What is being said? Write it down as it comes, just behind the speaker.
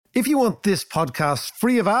If you want this podcast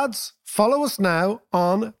free of ads, follow us now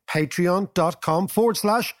on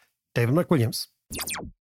patreon.com/David McWilliams.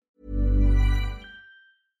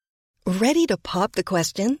 Ready to pop the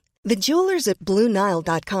question? The jewelers at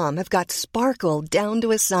BlueNile.com have got sparkle down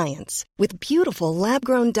to a science with beautiful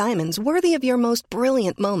lab-grown diamonds worthy of your most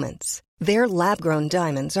brilliant moments. Their lab-grown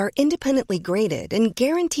diamonds are independently graded and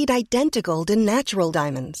guaranteed identical to natural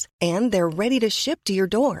diamonds, and they're ready to ship to your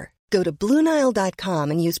door. Go to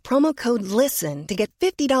BlueNile.com and use promo code LISTEN to get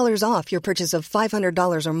 $50 off your purchase of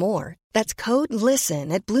 $500 or more. That's code LISTEN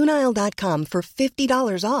at BlueNile.com for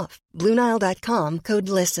 $50 off. BlueNile.com, code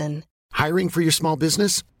LISTEN. Hiring for your small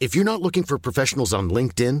business? If you're not looking for professionals on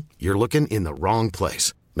LinkedIn, you're looking in the wrong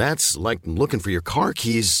place. That's like looking for your car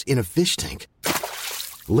keys in a fish tank.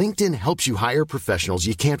 LinkedIn helps you hire professionals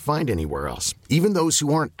you can't find anywhere else, even those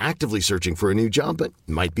who aren't actively searching for a new job but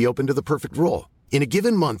might be open to the perfect role. In a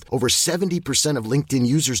given month, over 70% of LinkedIn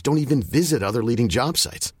users don't even visit other leading job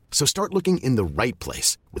sites. So start looking in the right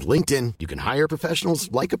place. With LinkedIn, you can hire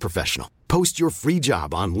professionals like a professional. Post your free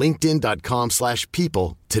job on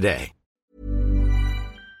linkedin.com/people today.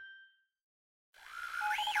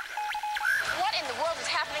 What in the world is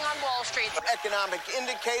happening on Wall Street? Economic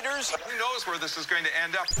indicators. Who knows where this is going to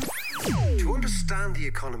end up? To understand the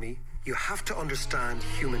economy, you have to understand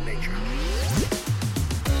human nature.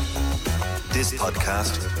 This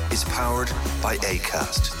podcast is powered by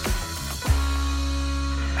Acast.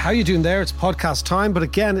 How are you doing there? It's podcast time, but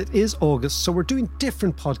again, it is August, so we're doing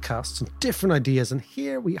different podcasts and different ideas, and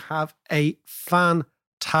here we have a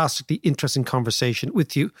fantastically interesting conversation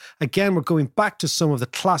with you. Again, we're going back to some of the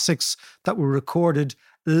classics that were recorded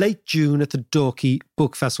late June at the Dalkey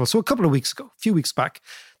Book Festival. So a couple of weeks ago, a few weeks back.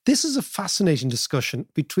 This is a fascinating discussion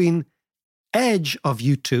between Edge of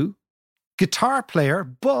U2, guitar player,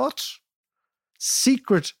 but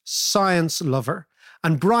secret science lover,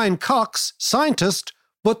 and Brian Cox, scientist,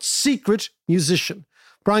 but secret musician.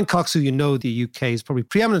 Brian Cox, who you know, the UK's probably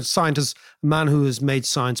preeminent scientist, a man who has made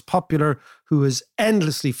science popular, who has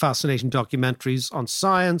endlessly fascinating documentaries on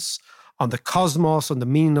science, on the cosmos, on the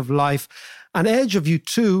meaning of life. And Edge of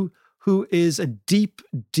U2, who is a deep,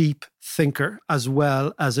 deep thinker as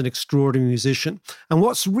well as an extraordinary musician. And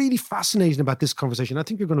what's really fascinating about this conversation, I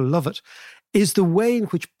think you're going to love it, is the way in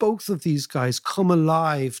which both of these guys come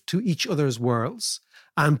alive to each other's worlds.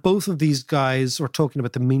 And both of these guys are talking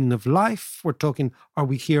about the meaning of life. We're talking, are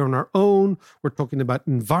we here on our own? We're talking about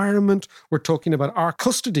environment. We're talking about our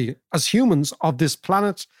custody as humans of this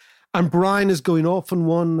planet. And Brian is going off on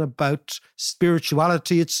one about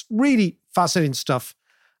spirituality. It's really fascinating stuff.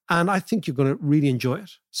 And I think you're going to really enjoy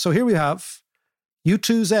it. So here we have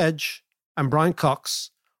U2's Edge and Brian Cox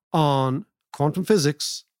on quantum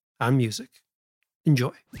physics and music.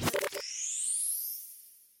 Enjoy.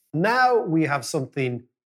 Now we have something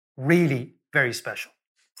really very special.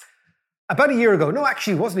 About a year ago, no,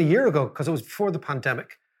 actually it wasn't a year ago because it was before the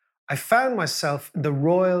pandemic, I found myself in the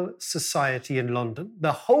Royal Society in London,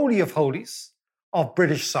 the holy of holies of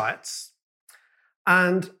British science.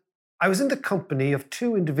 And I was in the company of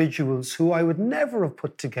two individuals who I would never have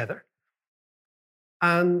put together.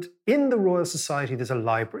 And in the Royal Society, there's a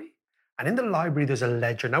library. And in the library, there's a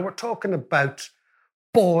ledger. Now, we're talking about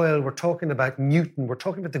Boyle, we're talking about Newton, we're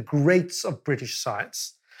talking about the greats of British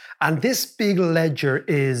science. And this big ledger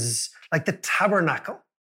is like the tabernacle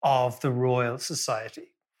of the Royal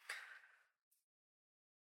Society.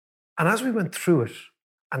 And as we went through it,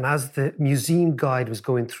 and as the museum guide was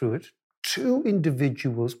going through it, two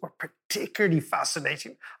individuals were particularly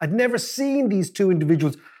fascinating. I'd never seen these two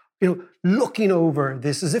individuals, looking over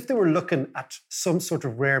this as if they were looking at some sort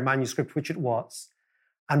of rare manuscript, which it was.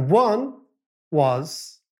 And one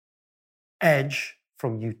was Edge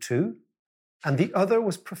from U2, and the other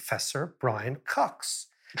was Professor Brian Cox.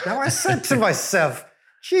 Now I said to myself,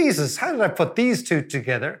 Jesus, how did I put these two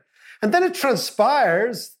together? And then it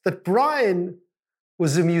transpires that Brian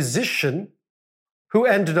was a musician who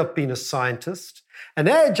ended up being a scientist. And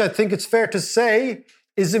Edge, I think it's fair to say,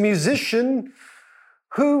 is a musician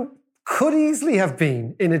who could easily have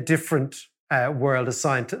been in a different world as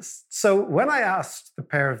scientists. So when I asked the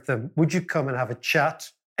pair of them, would you come and have a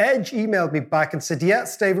chat? Edge emailed me back and said,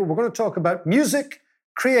 yes, David, we're going to talk about music,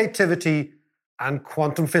 creativity, and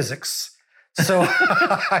quantum physics. So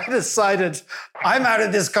I decided I'm out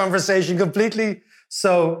of this conversation completely.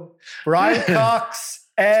 So Brian Cox,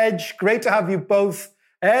 Edge, great to have you both.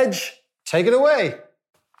 Edge, take it away.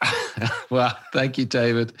 Well, thank you,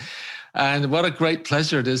 David. And what a great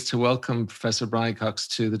pleasure it is to welcome Professor Brian Cox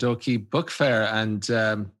to the Dalkey Book Fair. And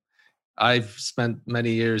I've spent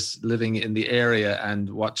many years living in the area and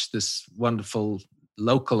watched this wonderful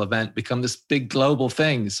local event become this big global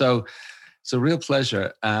thing. So it's a real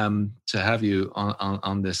pleasure to have you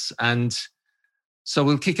on this. And so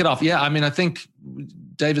we'll kick it off. Yeah, I mean, I think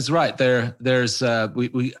David's right.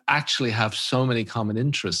 We actually have so many common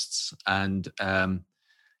interests, and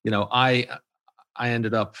I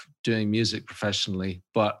ended up doing music professionally,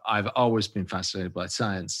 but I've always been fascinated by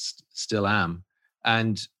science, still am.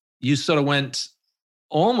 And you sort of went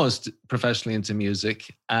almost professionally into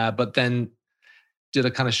music, but then did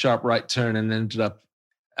a kind of sharp right turn and ended up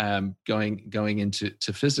going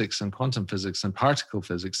into physics and quantum physics and particle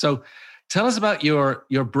physics. So tell us about your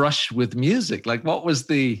brush with music. Like, what was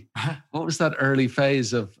that early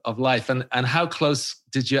phase of life, and how close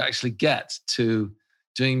did you actually get to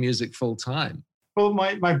doing music full time? Well,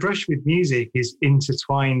 my brush with music is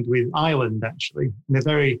intertwined with Ireland, actually, in a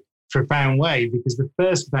very profound way, because the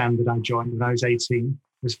first band that I joined when I was 18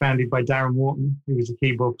 was founded by Darren Wharton, who was a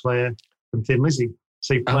keyboard player from Thin Lizzy.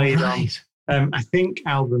 So he played on, I think,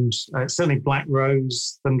 albums, certainly Black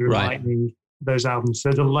Rose, Thunder and Lightning, those albums.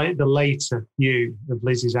 So the later few of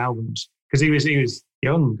Lizzy's albums, because he was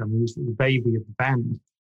young. I mean, he was the baby of the band.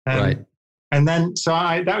 And then, so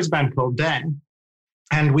that was a band called Dare.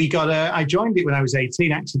 And I joined it when I was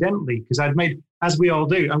 18 accidentally, because I'd made, as we all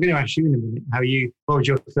do, I'm going to ask you in a minute what was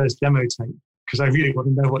your first demo tape? Because I really want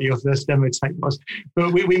to know what your first demo tape was.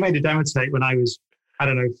 But we made a demo tape when I was,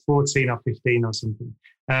 14 or 15 or something.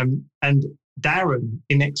 And Darren,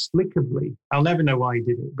 inexplicably, I'll never know why he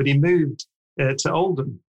did it, but he moved to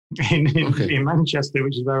Oldham in Manchester,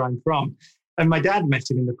 which is where I'm from. And my dad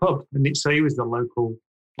met him in the pub. And so he was the local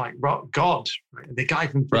rock god, right? The guy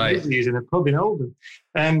from Thin was in a pub in Oldham.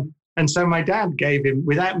 And so my dad gave him,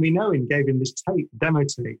 without me knowing, this demo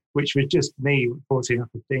tape, which was just me, 14 or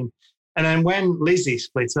 15. And then when Lizzy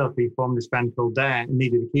split up, he formed this band called Dare and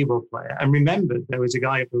needed a keyboard player. And remembered there was a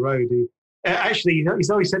guy up the road who, actually, he's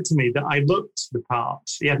always said to me that I looked the part.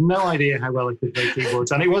 He had no idea how well I could play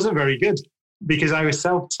keyboards. And it wasn't very good because I was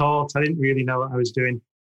self-taught. I didn't really know what I was doing.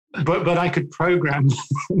 But I could program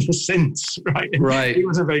the synths, right? Right. He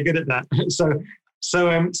wasn't very good at that. So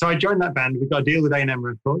I joined that band. We got a deal with A&M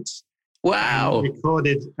Records. Wow. We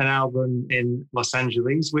recorded an album in Los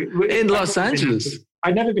Angeles. In Los Angeles?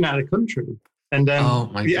 I'd never been out of the country. And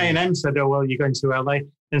the A&M said, oh, well, you're going to LA.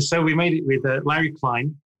 And so we made it with Larry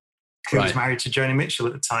Klein, who was married to Joni Mitchell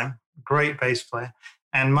at the time, great bass player.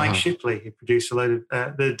 And Mike Shipley, who produced a load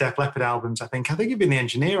of the Def Leppard albums, I think he'd been the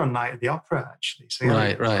engineer on Night at the Opera, actually. So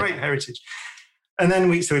great heritage. And then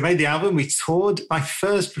we made the album, we toured. My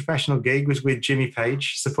first professional gig was with Jimmy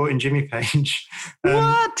Page, supporting Jimmy Page.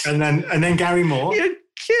 What? And then Gary Moore. You're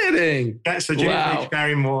kidding. Yeah, so Jimmy Page,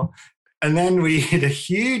 Gary Moore. And then we did a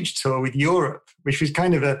huge tour with Europe, which was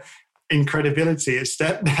kind of a incredibility, a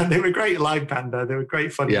step down. They were a great live band, though. They were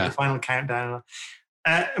great fun. The Final Countdown.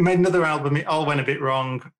 Made another album. It all went a bit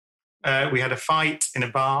wrong. We had a fight in a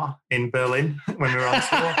bar in Berlin when we were on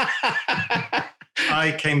tour.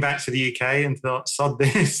 I came back to the UK and thought, sod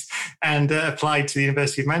this, and applied to the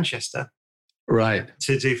University of Manchester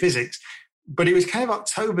to do physics. But it was kind of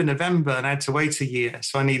October, November, and I had to wait a year,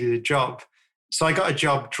 so I needed a job. So I got a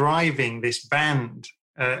job driving this band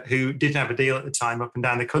who didn't have a deal at the time up and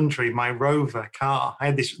down the country, my Rover car. I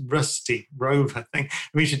had this rusty Rover thing.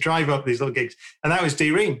 We used to drive up these little gigs. And that was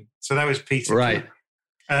D. Ream. So that was Peter. Right.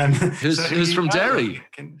 Who's from Derry.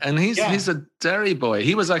 And he's a Derry boy.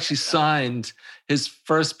 He was actually signed. His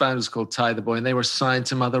first band was called Ty the Boy, and they were signed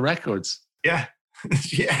to Mother Records. Yeah.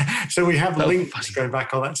 Yeah. So we have links going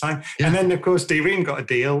back all that time. Yeah. And then, of course, D. Ream got a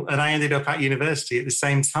deal, and I ended up at university at the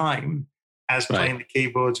same time as playing the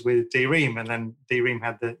keyboards with D. Ream. And then D. Ream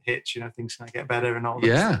had the hits, Things Can I Get Better and all that.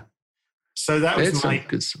 Yeah. Stuff. So that was my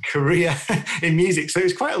career in music. So it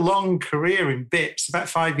was quite a long career in bits, about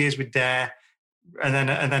 5 years with Dare. And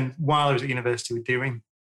then while I was at university with D. Ream.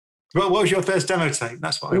 Well, what was your first demo tape?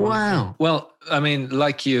 That's what I wanted to know. Well, I mean,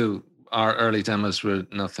 like you, our early demos were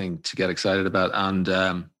nothing to get excited about.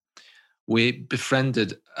 And we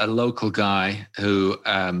befriended a local guy who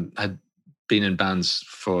had been in bands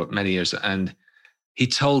for many years. And he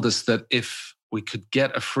told us that if we could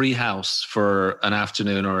get a free house for an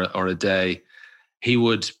afternoon or a day, he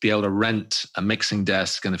would be able to rent a mixing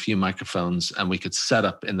desk and a few microphones, and we could set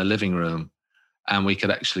up in the living room and we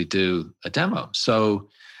could actually do a demo. So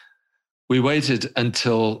we waited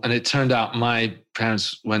until, and it turned out my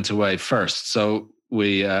parents went away first. So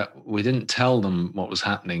we didn't tell them what was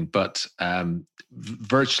happening, but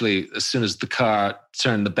virtually as soon as the car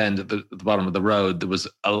turned the bend at the bottom of the road, there was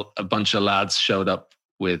a bunch of lads showed up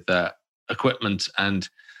with equipment, and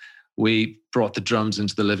we brought the drums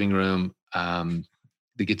into the living room,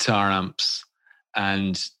 the guitar amps,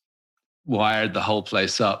 and wired the whole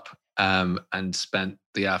place up and spent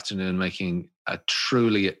the afternoon making a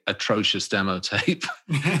truly atrocious demo tape,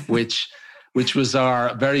 which was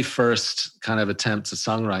our very first kind of attempt at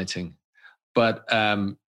songwriting. But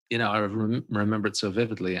I remember it so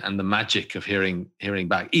vividly, and the magic of hearing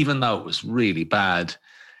back, even though it was really bad,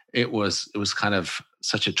 it was kind of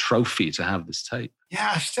such a trophy to have this tape.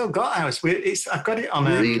 Yeah, I've still got ours. I've got it on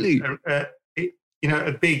a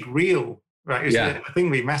big reel. Right, I think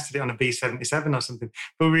we mastered it on a B77 or something.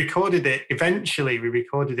 But we recorded it. Eventually, we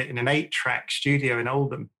recorded it in an 8-track studio in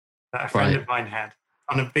Oldham that a friend of mine had.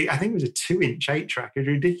 On I think it was a 2-inch 8-track. It was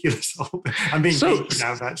ridiculous. I'm being geeky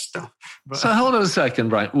now about stuff. But, so hold on a second,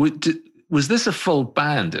 Brian. Was this a full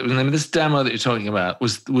band? I mean, this demo that you're talking about,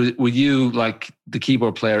 were you like the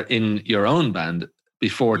keyboard player in your own band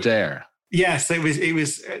before Dare? Yes, it was. It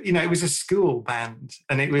was a school band,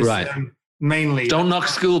 and it was mainly. Don't knock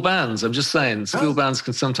school bands. I'm just saying, school bands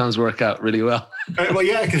can sometimes work out really well. Well,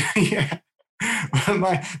 yeah.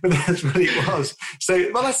 But that's what it was.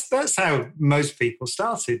 So, that's how most people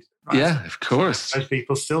started. Right? Yeah, of course. Most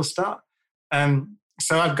people still start.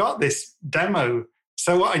 So I've got this demo.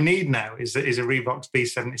 So what I need now is a Revox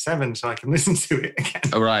B77 so I can listen to it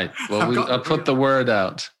again. All right. Well, I'll put the word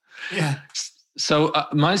out. Yeah. So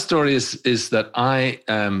my story is that I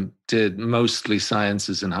did mostly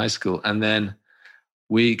sciences in high school, and then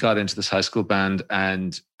we got into this high school band,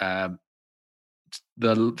 and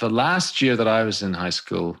the last year that I was in high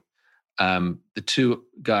school, the two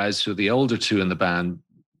guys who are the older two in the band,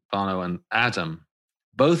 Bono and Adam,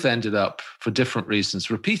 both ended up, for different reasons,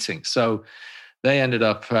 repeating. So they ended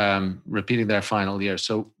up repeating their final year.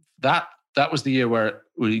 So that was the year where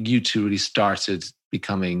you two really started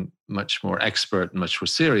becoming much more expert and much more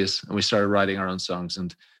serious. And we started writing our own songs,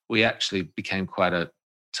 and we actually became quite a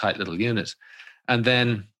tight little unit. And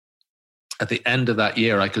then at the end of that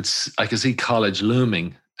year, I could see college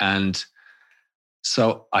looming. And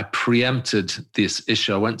so I preempted this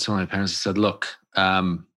issue. I went to my parents and said, look,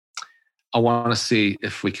 I want to see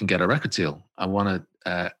if we can get a record deal. I want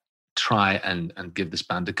to try and give this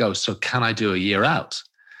band a go. So can I do a year out?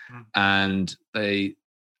 And I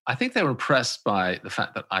think they were impressed by the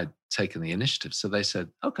fact that I'd taken the initiative. So they said,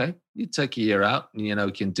 okay, you take a year out, and, you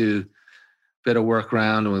can do a bit of work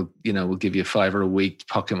around, and we'll give you $5 a week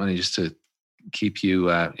pocket money just to keep you,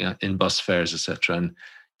 in bus fares, etc., and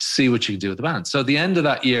see what you can do with the band. So the end of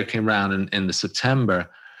that year came around in the September.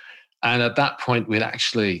 And at that point, we'd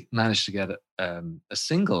actually managed to get a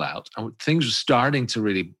single out, and things were starting to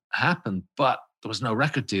really happen, but there was no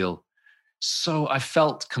record deal. So I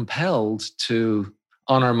felt compelled to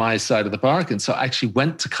honor my side of the bargain. So I actually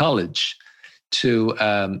went to college to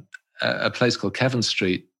a place called Kevin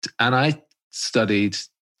Street, and I studied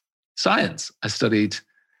science. I studied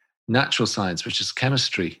natural science, which is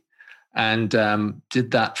chemistry, and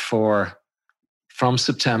did that from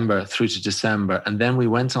September through to December. And then we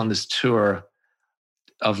went on this tour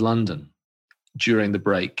of London during the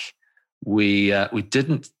break. We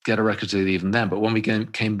didn't get a record deal even then, but when we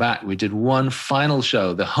came back, we did one final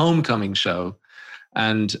show, the homecoming show,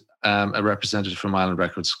 and a representative from Island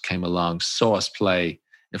Records came along, saw us play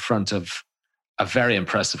in front of a very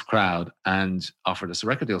impressive crowd, and offered us a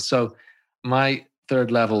record deal. So my third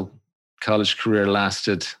level college career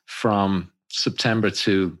lasted from September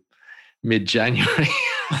to mid-January.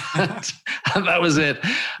 and that was it.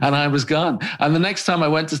 And I was gone. And the next time I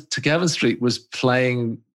went to Kevin Street was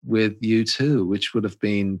playing with U2, which would have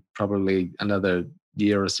been probably another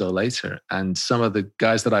year or so later. And some of the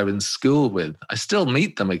guys that I was in school with, I still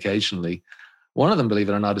meet them occasionally. One of them, believe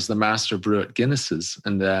it or not, is the master brewer at Guinness's.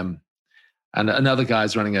 And another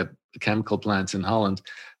guy's running a chemical plant in Holland.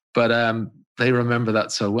 But they remember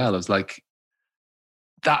that so well. It was like,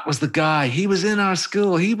 that was the guy. He was in our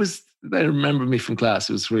school. They remember me from class.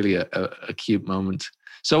 It was really a cute moment.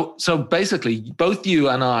 So basically, both you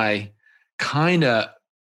and I kind of,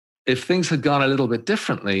 if things had gone a little bit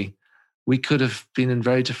differently, we could have been in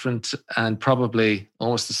very different and probably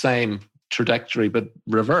almost the same trajectory, but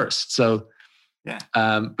reversed. So, yeah.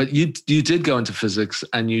 But you did go into physics,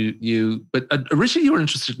 and but originally you were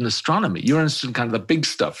interested in astronomy. You were interested in kind of the big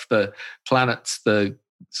stuff, the planets, the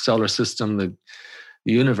solar system, the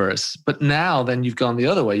universe. But now then you've gone the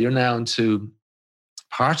other way. You're now into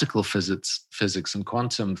particle physics and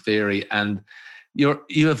quantum theory, and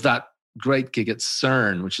you have that great gig at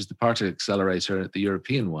CERN, which is the particle accelerator, the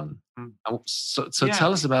European one. So yeah.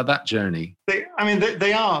 Tell us about that journey.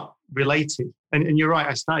 They are related, and you're right.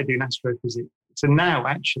 I started doing astrophysics, so now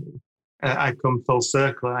actually I've come full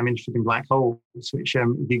circle. I'm interested in black holes, which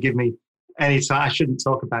if you give me anytime. I shouldn't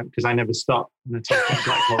talk about because I never stop when I talk about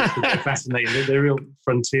black holes because they're fascinating. They're the real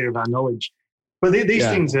frontier of our knowledge. But these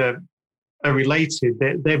things are related.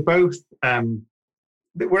 They're both.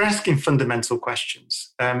 We're asking fundamental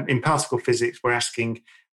questions. In particle physics, we're asking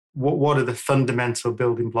what are the fundamental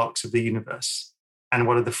building blocks of the universe, and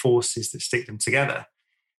what are the forces that stick them together.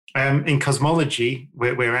 In cosmology,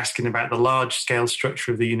 we're asking about the large-scale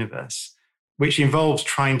structure of the universe, which involves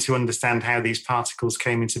trying to understand how these particles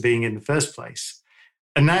came into being in the first place.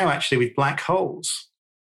 And now, actually, with black holes,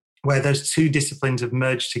 where those two disciplines have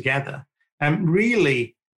merged together,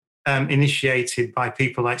 really initiated by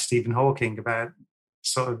people like Stephen Hawking about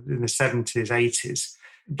sort of in the 70s, 80s.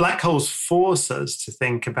 Black holes force us to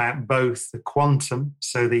think about both the quantum,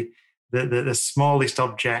 so the smallest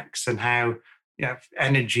objects and how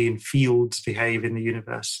energy and fields behave in the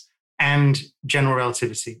universe, and general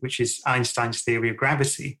relativity, which is Einstein's theory of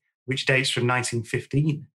gravity, which dates from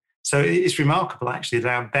 1915. So it's remarkable, actually,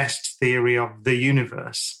 that our best theory of the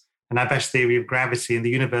universe and our best theory of gravity in the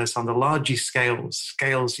universe on the largest scales,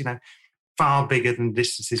 far bigger than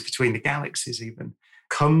distances between the galaxies even,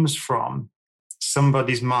 comes from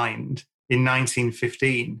somebody's mind in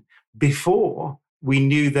 1915, before we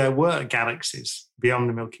knew there were galaxies beyond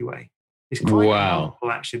the Milky Way. It's quite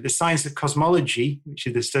remarkable, actually. The science of cosmology, which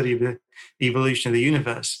is the study of the evolution of the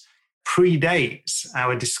universe, predates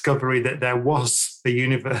our discovery that there was a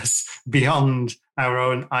universe beyond our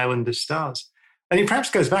own island of stars. And it perhaps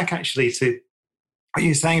goes back, actually, to what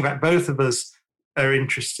you're saying about both of us are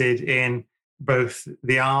interested in both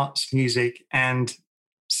the arts, music, and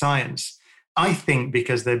science. I think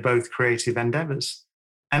because they're both creative endeavors.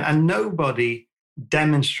 And nobody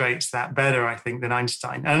demonstrates that better, I think, than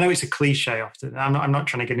Einstein. And I know it's a cliche often. I'm not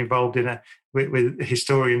trying to get involved with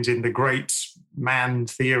historians in the great man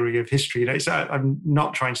theory of history. So I'm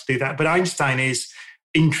not trying to do that. But Einstein is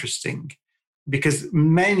interesting because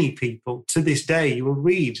many people to this day, you will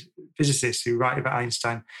read physicists who write about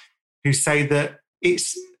Einstein who say that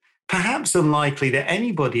it's perhaps unlikely that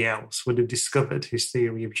anybody else would have discovered his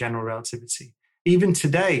theory of general relativity. Even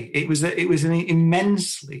today, it was an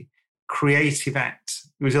immensely creative act.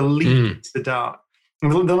 It was a leap into the dark.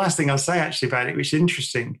 And the last thing I'll say actually about it, which is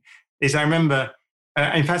interesting, is I remember,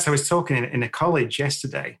 in fact, I was talking in a college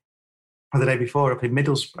yesterday, or the day before, up in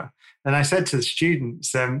Middlesbrough, and I said to the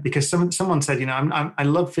students, because someone said, I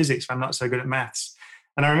love physics, but I'm not so good at maths.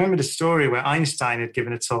 And I remembered a story where Einstein had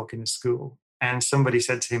given a talk in a school, and somebody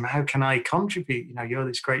said to him, how can I contribute? You're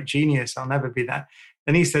this great genius. I'll never be that.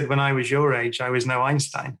 And he said, when I was your age, I was no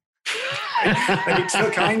Einstein. But it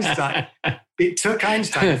took Einstein. It took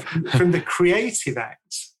Einstein from the creative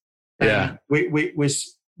act.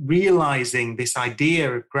 Was realizing this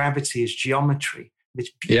idea of gravity as geometry,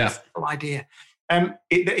 this beautiful idea.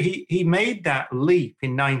 He made that leap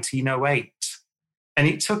in 1908, and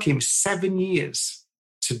it took him 7 years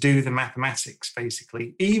to do the mathematics,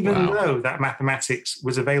 basically, even though that mathematics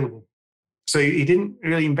was available. So he didn't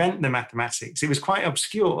really invent the mathematics. It was quite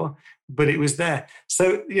obscure, but it was there.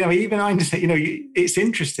 So, even Einstein, it's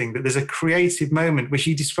interesting that there's a creative moment, which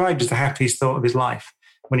he described as the happiest thought of his life,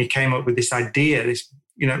 when he came up with this idea, this,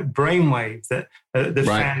 brainwave, that the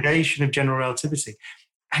foundation of general relativity.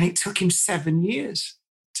 And it took him 7 years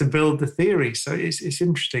to build the theory. So it's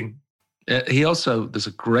interesting. There's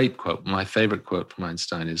a great quote. My favorite quote from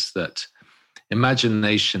Einstein is that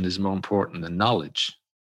imagination is more important than knowledge.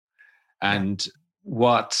 And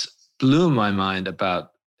what blew my mind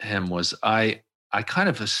about him was I kind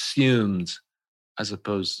of assumed, I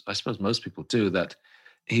suppose most people do, that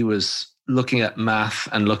he was looking at math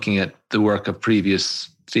and looking at the work of previous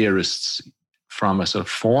theorists from a sort of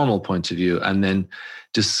formal point of view, and then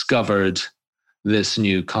discovered this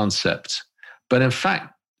new concept. But in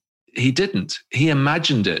fact, he didn't. He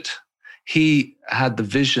imagined it. He had the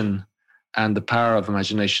vision and the power of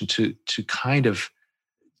imagination to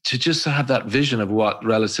just have that vision of what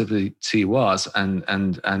relativity was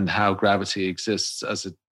and how gravity exists as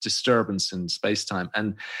a disturbance in space-time.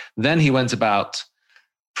 And then he went about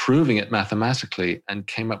proving it mathematically and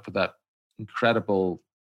came up with that incredible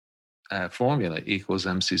formula, equals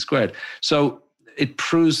mc squared. So it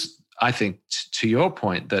proves, I think, to your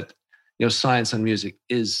point, that science and music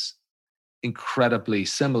is incredibly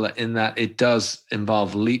similar in that it does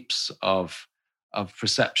involve leaps of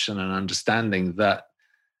perception and understanding that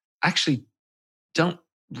actually don't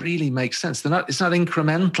really make sense. It's not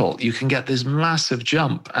incremental. You can get this massive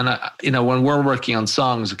jump. And when we're working on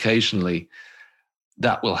songs occasionally,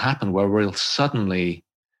 that will happen where we'll suddenly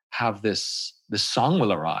have this song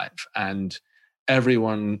will arrive and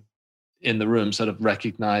everyone in the room sort of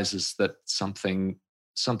recognizes that something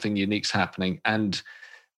unique's happening, and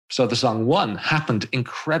So the song One happened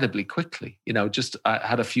incredibly quickly. Just I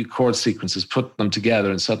had a few chord sequences, put them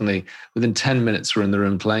together, and suddenly within 10 minutes we're in the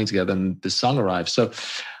room playing together and the song arrived. So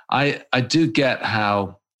I do get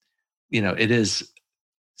how, it is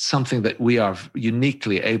something that we are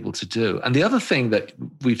uniquely able to do. And the other thing that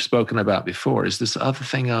we've spoken about before is this other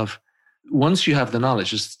thing of, once you have the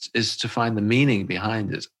knowledge, is to find the meaning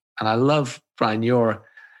behind it. And I love, Brian,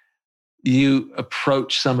 you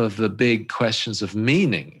approach some of the big questions of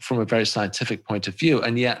meaning from a very scientific point of view,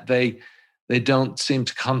 and yet they don't seem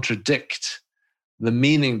to contradict the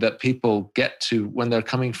meaning that people get to when they're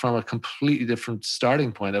coming from a completely different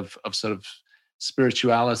starting point of sort of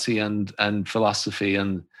spirituality and philosophy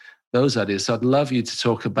and those ideas. So I'd love you to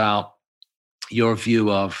talk about your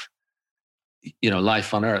view of,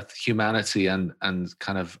 life on Earth, humanity, and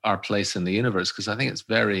kind of our place in the universe, because I think it's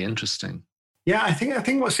very interesting. Yeah, I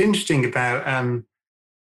think what's interesting about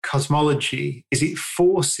cosmology is it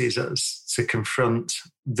forces us to confront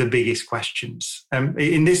the biggest questions.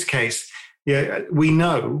 In this case, we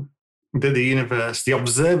know that the universe, the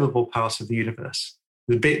observable part of the universe,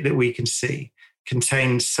 the bit that we can see,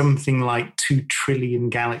 contains something like 2 trillion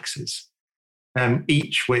galaxies,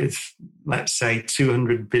 each with, let's say,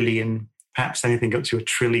 200 billion, perhaps anything up to 1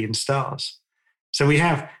 trillion stars. So we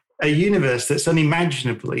have a universe that's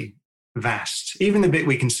unimaginably vast, even the bit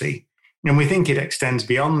we can see. And we think it extends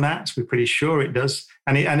beyond that. We're pretty sure it does.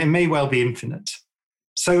 And it may well be infinite.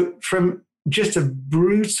 So from just a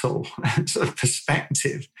brutal sort of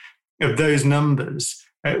perspective of those numbers,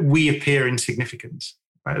 we appear insignificant.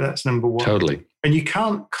 Right? That's number one. Totally. And you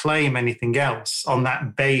can't claim anything else on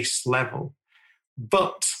that base level.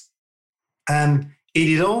 But it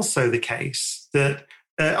is also the case that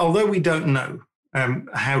although we don't know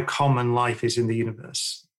how common life is in the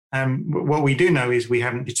universe, what we do know is we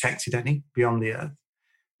haven't detected any beyond the Earth,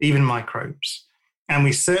 even microbes. And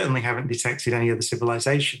we certainly haven't detected any other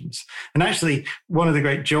civilizations. And actually, one of the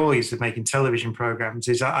great joys of making television programs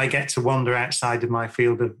is I get to wander outside of my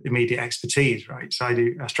field of immediate expertise, right? So I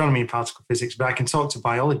do astronomy and particle physics, but I can talk to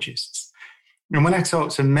biologists. And when I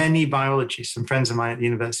talk to many biologists and friends of mine at the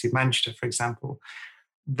University of Manchester, for example,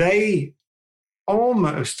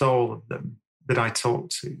 almost all of them that I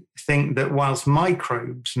talk to think that whilst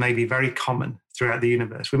microbes may be very common throughout the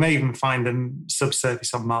universe, we may even find them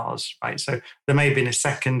subsurface on Mars, right? So there may have been a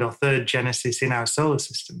second or third genesis in our solar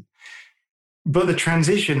system. But the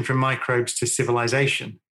transition from microbes to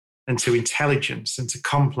civilization and to intelligence and to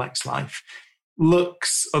complex life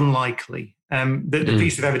looks unlikely. The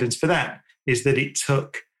piece of evidence for that is that it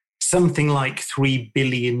took something like 3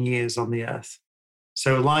 billion years on the Earth.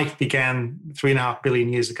 So life began 3.5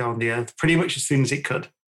 billion years ago on the Earth, pretty much as soon as it could,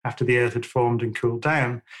 after the Earth had formed and cooled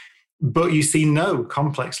down. But you see no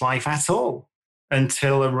complex life at all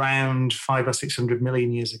until around 500 or 600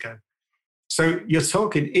 million years ago. So you're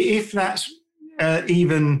talking, if that's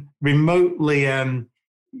even remotely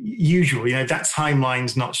usual, that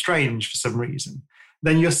timeline's not strange for some reason,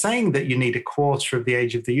 then you're saying that you need 1/4 of the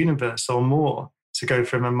age of the universe or more to go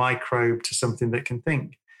from a microbe to something that can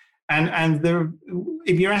think. And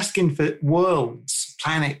if you're asking for worlds,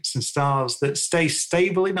 planets and stars that stay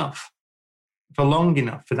stable enough for long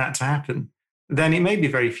enough for that to happen, then it may be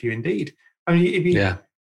very few indeed. I mean,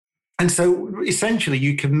 And so essentially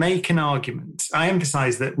you can make an argument. I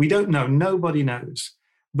emphasize that we don't know, nobody knows,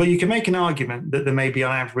 but you can make an argument that there may be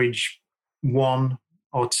on average 1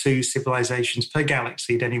 or 2 civilizations per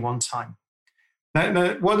galaxy at any one time.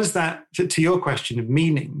 Now what is that, to your question of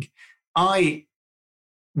meaning? I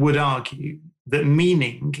would argue that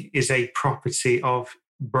meaning is a property of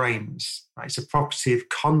brains, right? It's a property of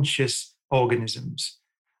conscious organisms.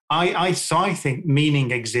 I think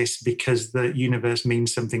meaning exists because the universe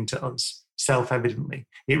means something to us, self-evidently.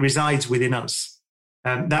 It resides within us.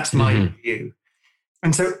 That's my view.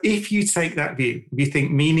 And so if you take that view, if you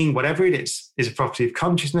think meaning, whatever it is a property of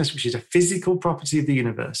consciousness, which is a physical property of the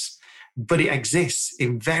universe, but it exists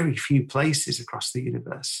in very few places across the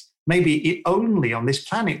universe. Maybe only on this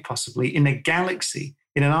planet, possibly in a galaxy,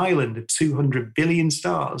 in an island of 200 billion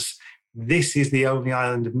stars, this is the only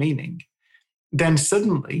island of meaning. Then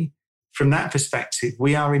suddenly, from that perspective,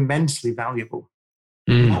 we are immensely valuable,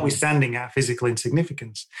 notwithstanding our physical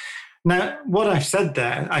insignificance. Now, what I've said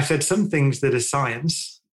there, I've said some things that are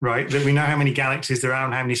science, right? That we know how many galaxies there are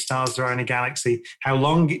and how many stars there are in a galaxy, how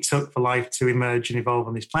long it took for life to emerge and evolve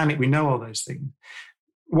on this planet. We know all those things.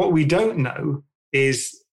 What we don't know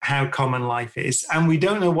is how common life is, and we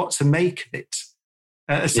don't know what to make of it.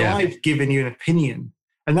 I've given you an opinion,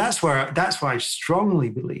 and that's why I strongly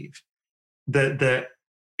believe that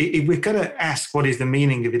if we're going to ask what is the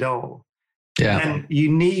meaning of it all, then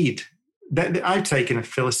you need I've taken a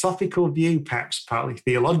philosophical view, perhaps partly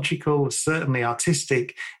theological, certainly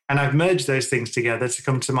artistic, and I've merged those things together to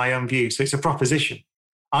come to my own view. So it's a proposition.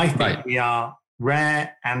 I think we are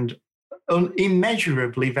rare and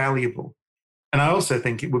immeasurably valuable. And I also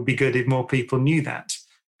think it would be good if more people knew that,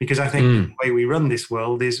 because I think the way we run this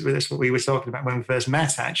world that's what we were talking about when we first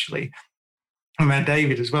met, actually. I met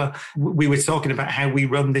David as well. We were talking about how we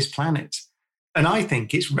run this planet. And I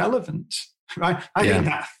think it's relevant, right? I think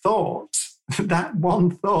that thought, that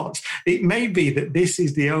one thought, it may be that this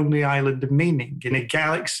is the only island of meaning in a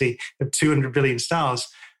galaxy of 200 billion stars,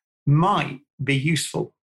 might be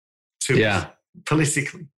useful to us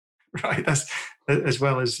politically, right? That's as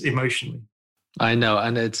well as emotionally. I know.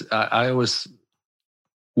 And I always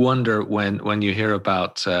wonder when you hear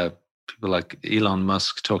about people like Elon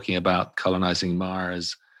Musk talking about colonizing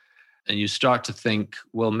Mars, and you start to think,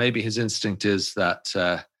 well, maybe his instinct is that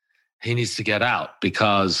he needs to get out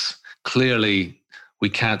because clearly we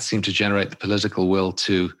can't seem to generate the political will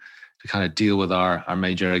to kind of deal with our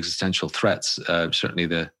major existential threats, certainly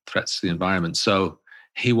the threats to the environment. So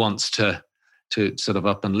he wants to sort of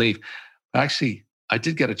up and leave. Actually, I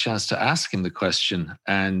did get a chance to ask him the question,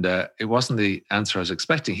 and it wasn't the answer I was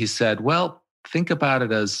expecting. He said, well, think about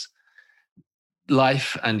it as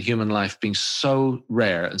life and human life being so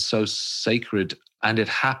rare and so sacred, and it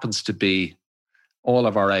happens to be all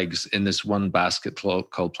of our eggs in this one basket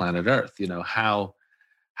called planet Earth. You know, how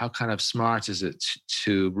kind of smart is it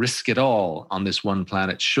to risk it all on this one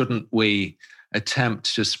planet? Shouldn't we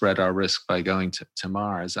attempt to spread our risk by going to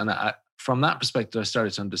Mars? And from that perspective, I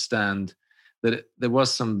started to understand that there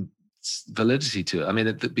was some validity to it. I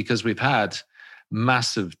mean, because we've had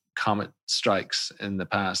massive comet strikes in the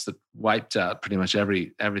past that wiped out pretty much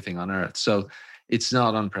everything on Earth. So it's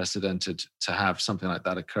not unprecedented to have something like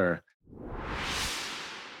that occur.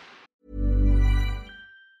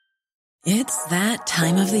 It's that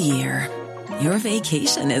time of the year. Your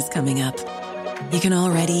vacation is coming up. You can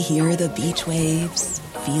already hear the beach waves,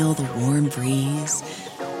 feel the warm breeze,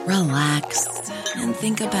 relax, and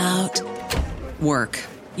think about work.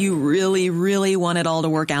 You really, really want it all to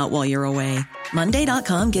work out while you're away.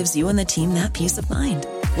 Monday.com gives you and the team that peace of mind.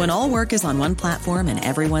 When all work is on one platform and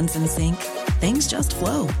everyone's in sync, things just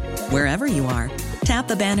flow. Wherever you are, tap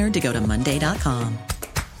the banner to go to Monday.com.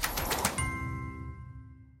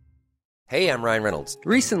 Hey, I'm Ryan Reynolds.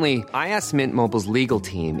 Recently, I asked Mint Mobile's legal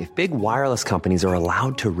team if big wireless companies are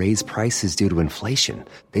allowed to raise prices due to inflation.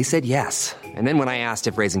 They said yes. And then when I asked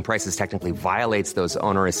if raising prices technically violates those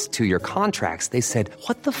onerous 2-year contracts, they said,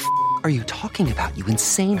 what the f*** are you talking about, you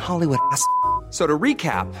insane Hollywood ass f- So to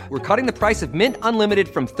recap, we're cutting the price of Mint Unlimited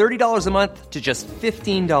from $30 a month to just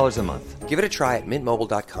 $15 a month. Give it a try at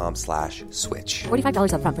mintmobile.com/switch.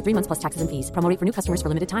 $45 up front for 3 months plus taxes and fees. Promo rate for new customers for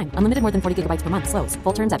limited time. Unlimited more than 40 gigabytes per month. Slows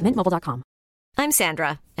full terms at mintmobile.com. I'm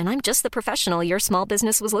Sandra, and I'm just the professional your small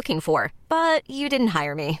business was looking for. But you didn't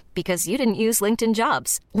hire me because you didn't use LinkedIn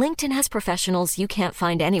Jobs. LinkedIn has professionals you can't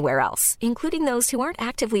find anywhere else, including those who aren't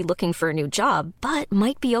actively looking for a new job, but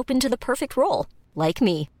might be open to the perfect role, like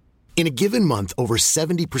me. In a given month, over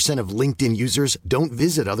 70% of LinkedIn users don't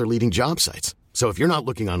visit other leading job sites. So if you're not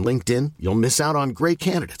looking on LinkedIn, you'll miss out on great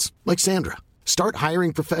candidates like Sandra. Start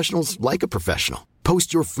hiring professionals like a professional.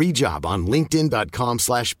 Post your free job on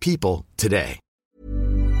linkedin.com/people today.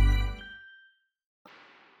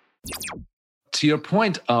 To your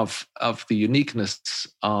point of the uniqueness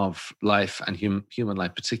of life and human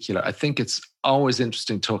life in particular, I think it's always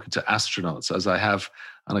interesting talking to astronauts, as I have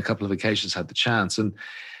on a couple of occasions had the chance. And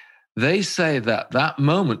they say that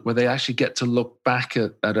moment where they actually get to look back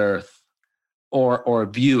at Earth or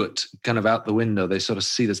view it kind of out the window, they sort of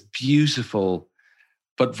see this beautiful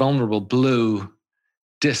but vulnerable blue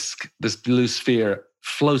disk, this blue sphere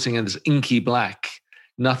floating in this inky black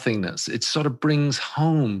nothingness. It sort of brings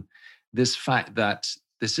home this fact that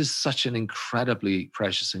this is such an incredibly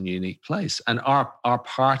precious and unique place. And our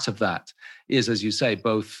part of that is, as you say,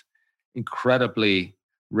 both incredibly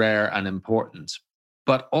rare and important,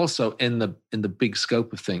 but also in the big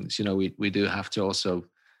scope of things. You know, we do have to also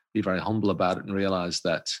be very humble about it and realize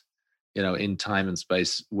that, you know, in time and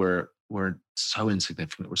space, we're so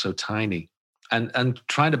insignificant, we're so tiny. And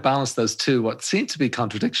trying to balance those two, what seem to be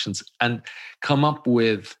contradictions, and come up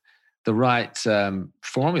with the right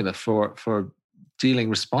formula for dealing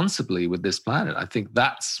responsibly with this planet. I think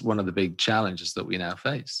that's one of the big challenges that we now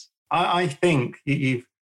face. I think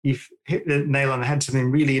you've hit the nail on the head,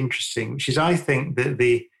 something really interesting, which is I think that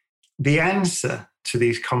the answer to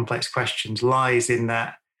these complex questions lies in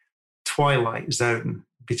that twilight zone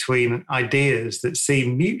between ideas that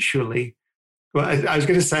seem mutually Well, I was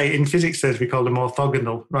going to say in physics terms, we call them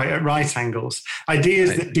orthogonal, right, at right angles.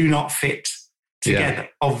 Ideas that do not fit together,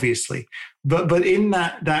 obviously. But in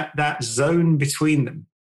that zone between them,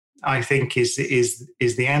 I think is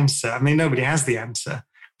the answer. I mean, nobody has the answer,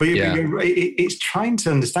 but it's trying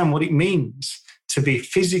to understand what it means to be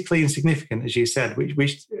physically insignificant, as you said,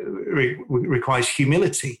 which requires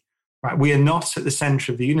humility. Right? We are not at the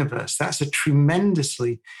center of the universe. That's a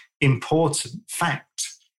tremendously important fact.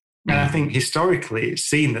 And I think historically it's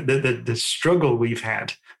seen that the struggle we've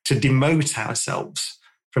had to demote ourselves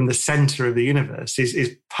from the center of the universe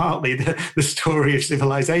is partly the story of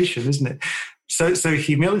civilization, isn't it? So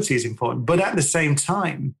humility is important. But at the same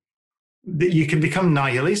time, you can become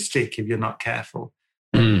nihilistic if you're not careful.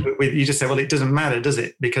 You just say, well, it doesn't matter, does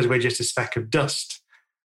it? Because we're just a speck of dust.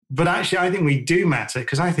 But actually, I think we do matter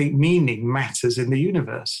because I think meaning matters in the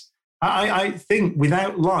universe. I think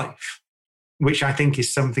without life, which I think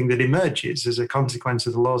is something that emerges as a consequence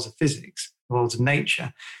of the laws of physics, the laws of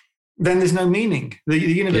nature, then there's no meaning. The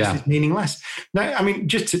universe is meaningless. Now, I mean,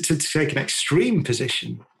 just to take an extreme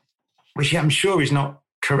position, which I'm sure is not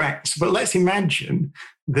correct, but let's imagine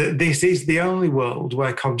that this is the only world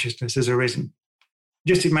where consciousness has arisen.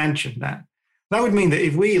 Just imagine that. That would mean that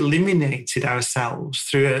if we eliminated ourselves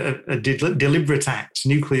through a deliberate act,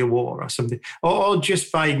 nuclear war or something, or just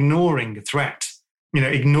by ignoring a threat,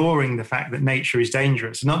 ignoring the fact that nature is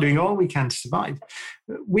dangerous and not doing all we can to survive,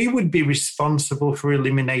 we would be responsible for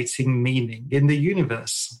eliminating meaning in the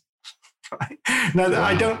universe. Right? Now,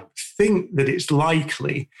 I don't think that it's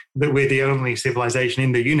likely that we're the only civilization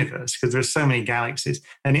in the universe because there are so many galaxies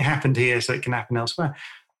and it happened here, so it can happen elsewhere.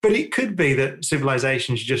 But it could be that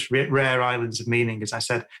civilizations are just rare islands of meaning, as I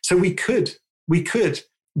said. So we could,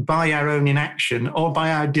 by our own inaction or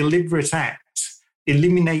by our deliberate acts,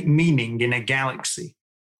 eliminate meaning in a galaxy.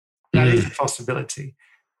 That is a possibility.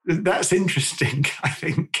 That's interesting, I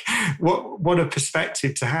think. What a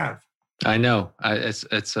perspective to have. I know. I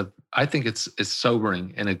think it's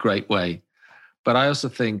sobering in a great way. But I also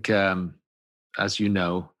think, as you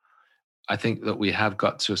know, I think that we have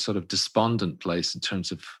got to a sort of despondent place in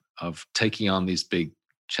terms of taking on these big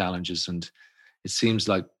challenges. And it seems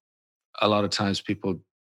like a lot of times people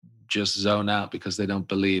just zone out because they don't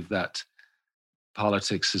believe that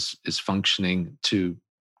politics is functioning to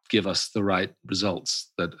give us the right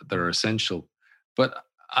results that are essential. But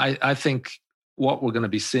I think what we're going to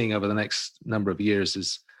be seeing over the next number of years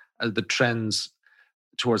is the trends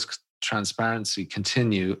towards transparency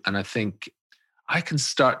continue. And I think I can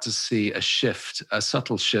start to see a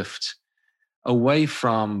subtle shift away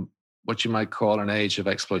from what you might call an age of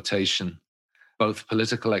exploitation, both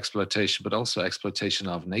political exploitation, but also exploitation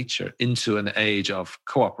of nature, into an age of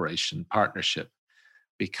cooperation, partnership.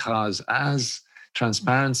 Because as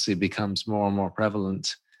transparency becomes more and more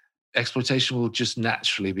prevalent, exploitation will just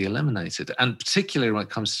naturally be eliminated. And particularly when it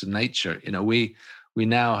comes to nature, we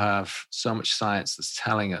now have so much science that's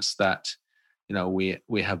telling us that,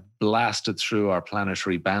 we have blasted through our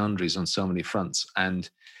planetary boundaries on so many fronts, and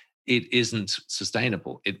it isn't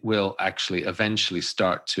sustainable. It will actually eventually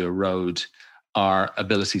start to erode our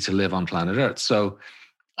ability to live on planet Earth. So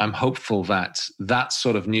I'm hopeful that that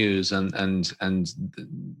sort of news and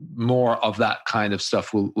more of that kind of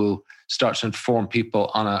stuff will start to inform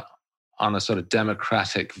people on a sort of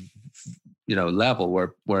democratic, level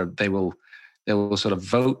where they will sort of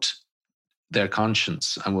vote their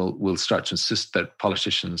conscience and will start to insist that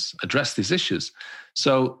politicians address these issues.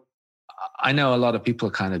 So I know a lot of people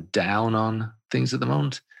are kind of down on things at the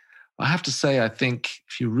moment. I have to say, I think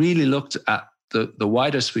if you really looked at the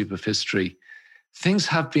wider sweep of history, things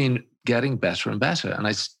have been getting better and better. And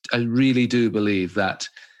I really do believe that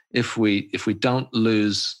if we don't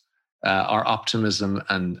lose our optimism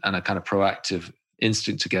and a kind of proactive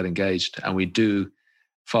instinct to get engaged, and we do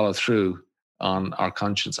follow through on our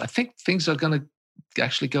conscience, I think things are going to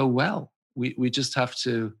actually go well. We just have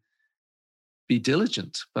to be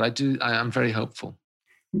diligent. But I'm very hopeful.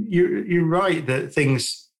 You're right that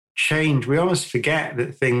things change. We almost forget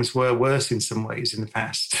that things were worse in some ways in the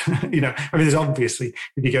past. There's obviously,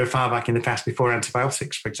 if you go far back in the past before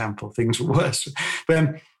antibiotics, for example, things were worse.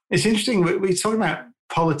 But it's interesting, we're talking about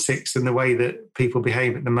politics and the way that people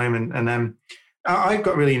behave at the moment. And I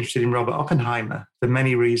got really interested in Robert Oppenheimer for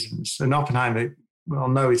many reasons. And Oppenheimer,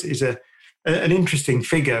 is an interesting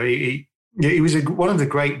figure. He was one of the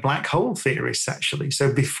great black hole theorists, actually.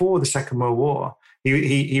 So before the Second World War,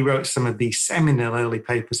 he wrote some of the seminal early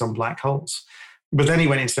papers on black holes. But then he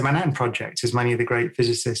went into the Manhattan Project, as many of the great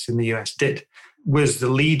physicists in the US did, was the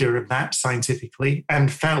leader of that scientifically,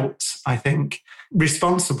 and felt, I think,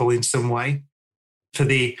 responsible in some way for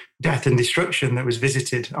the death and destruction that was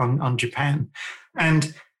visited on Japan.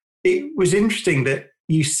 And it was interesting that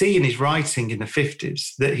you see in his writing in the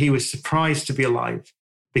 50s that he was surprised to be alive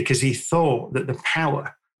because he thought that the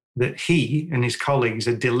power that he and his colleagues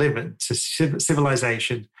had delivered to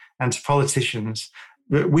civilization and to politicians,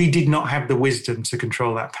 that we did not have the wisdom to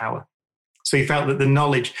control that power. So he felt that the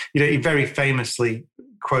knowledge, he very famously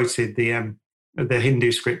quoted the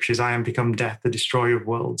Hindu scriptures, I am become death, the destroyer of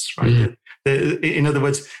worlds, right? In other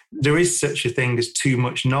words, there is such a thing as too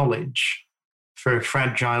much knowledge for a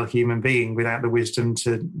fragile human being without the wisdom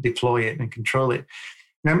to deploy it and control it.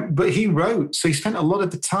 But he wrote, so he spent a lot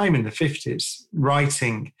of the time in the 50s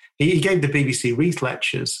writing. He gave the BBC Reith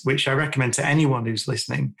lectures, which I recommend to anyone who's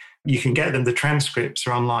listening. You can get them. The transcripts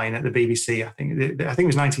are online at the BBC. I think it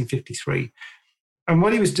was 1953. And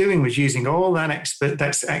what he was doing was using all that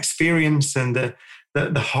experience and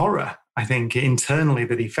the horror, I think, internally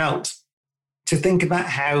that he felt to think about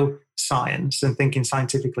how science and thinking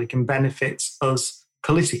scientifically can benefit us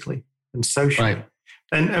politically and socially. Right.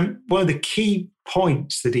 And one of the key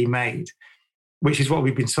points that he made, which is what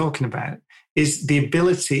we've been talking about, is the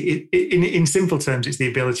ability, in simple terms, it's the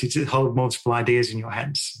ability to hold multiple ideas in your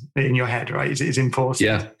head, right? It's important.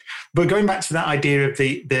 Yeah. But going back to that idea of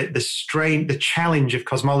the challenge of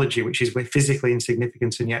cosmology, which is we're physically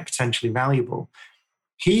insignificant and yet potentially valuable,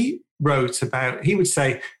 he would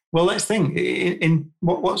say, well, let's think, in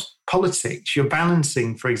what's politics? You're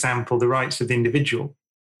balancing, for example, the rights of the individual,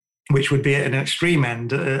 which would be at an extreme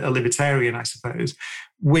end, a libertarian, I suppose,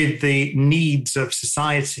 with the needs of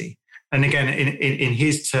society. And again, in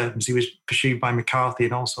his terms, he was pursued by McCarthy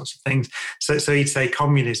and all sorts of things. So he'd say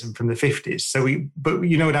communism from the 50s. But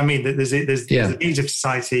you know what I mean? That there's the needs of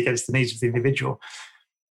society against the needs of the individual.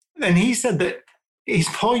 And he said that his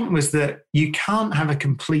point was that you can't have a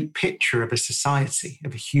complete picture of a society,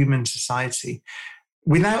 of a human society,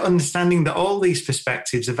 without understanding that all these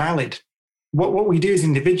perspectives are valid. What we do as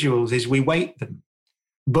individuals is we weight them,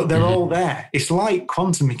 but they're all there. It's like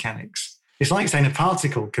quantum mechanics. It's like saying a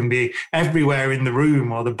particle can be everywhere in the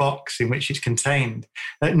room or the box in which it's contained.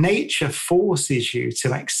 That nature forces you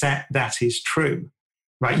to accept that is true,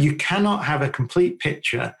 right? You cannot have a complete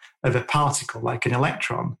picture of a particle like an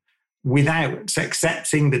electron without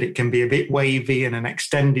accepting that it can be a bit wavy and an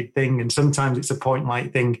extended thing, and sometimes it's a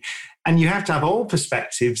point-light thing. And you have to have all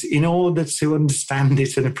perspectives in order to understand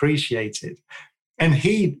it and appreciate it. And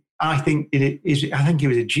I think he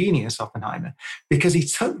was a genius, Oppenheimer, because he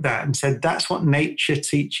took that and said, that's what nature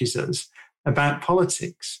teaches us about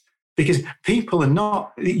politics. Because people are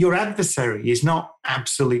not, your adversary is not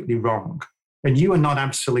absolutely wrong, and you are not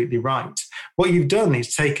absolutely right. What you've done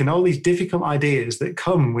is taken all these difficult ideas that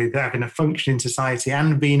come with having a functioning society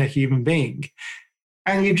and being a human being,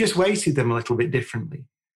 and you've just weighted them a little bit differently.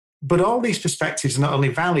 But all these perspectives are not only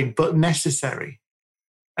valid, but necessary.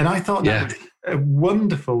 And I thought that was a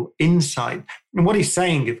wonderful insight. And what he's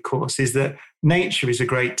saying, of course, is that nature is a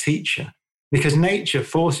great teacher, because nature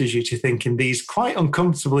forces you to think in these quite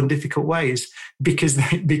uncomfortable and difficult ways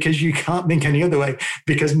because you can't think any other way,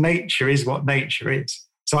 because nature is what nature is.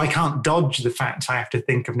 So I can't dodge the fact I have to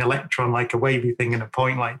think of an electron like a wavy thing and a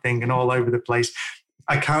point-light thing and all over the place.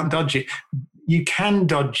 I can't dodge it. You can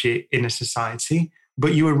dodge it in a society,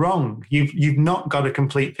 but you were wrong. You've not got a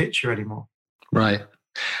complete picture anymore. Right.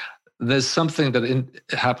 There's something that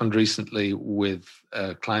happened recently with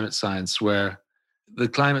climate science where the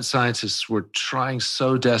climate scientists were trying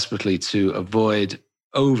so desperately to avoid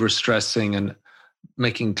overstressing and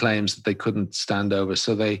making claims that they couldn't stand over.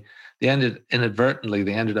 So they ended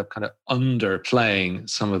up kind of underplaying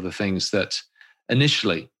some of the things that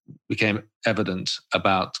initially became evident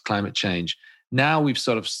about climate change. Now we've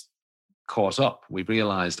sort of caught up. We've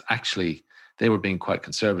realized actually they were being quite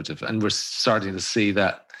conservative, and we're starting to see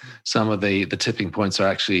that some of the tipping points are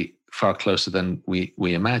actually far closer than we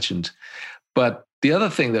imagined. But the other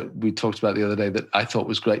thing that we talked about the other day that I thought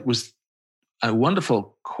was great was a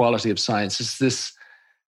wonderful quality of science is this: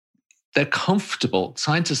 they're comfortable.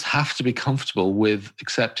 Scientists have to be comfortable with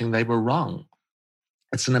accepting they were wrong.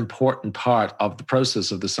 It's an important part of the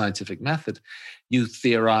process of the scientific method. You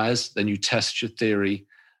theorize, then you test your theory.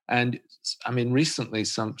 And I mean, recently,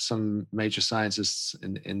 some major scientists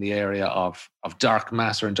in the area of dark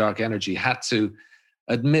matter and dark energy had to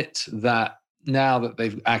admit that now that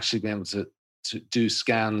they've actually been able to do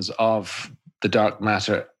scans of the dark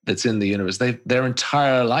matter that's in the universe, their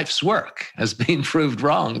entire life's work has been proved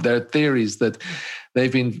wrong. Their theories that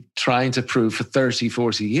they've been trying to prove for 30,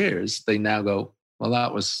 40 years, they now go, well,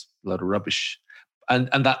 that was a lot of rubbish. And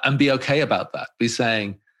be okay about that. Be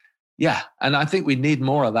saying, yeah. And I think we need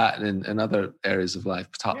more of that in other areas of life,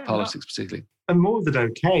 politics particularly. are more than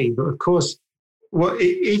okay. But of course,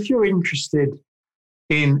 if you're interested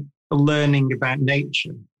in learning about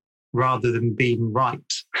nature rather than being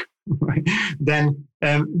right, right, then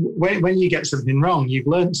when you get something wrong, you've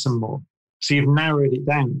learned some more. So you've narrowed it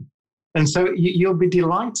down. And so you'll be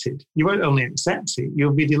delighted. You won't only accept it,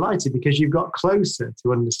 you'll be delighted because you've got closer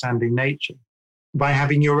to understanding nature by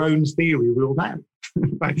having your own theory ruled out.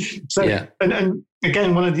 Right? So, and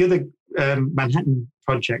again, one of the other Manhattan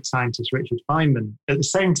Project scientist, Richard Feynman, at the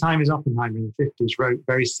same time as Oppenheimer in the 50s, wrote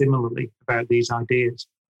very similarly about these ideas.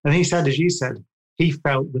 And he said, as you said, he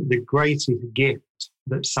felt that the greatest gift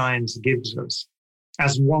that science gives us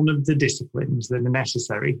as one of the disciplines that are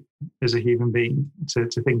necessary as a human being to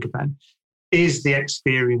think about is the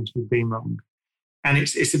experience of being wrong. And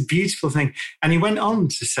it's a beautiful thing. And he went on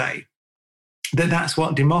to say that that's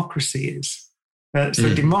what democracy is.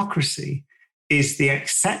 Democracy is the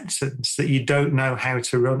acceptance that you don't know how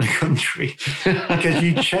to run a country because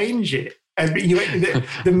you change it. And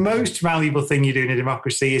the most valuable thing you do in a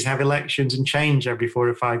democracy is have elections and change every 4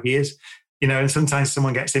 or 5 years. And sometimes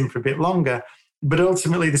someone gets in for a bit longer, but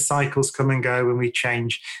ultimately the cycles come and go when we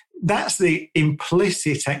change. That's the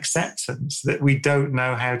implicit acceptance that we don't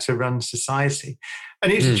know how to run society.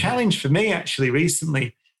 And it's a challenge for me actually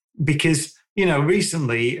recently because,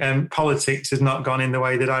 recently politics has not gone in the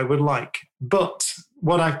way that I would like. But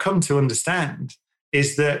what I've come to understand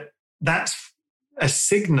is that that's a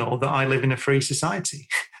signal that I live in a free society.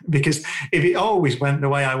 Because if it always went the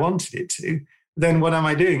way I wanted it to, then what am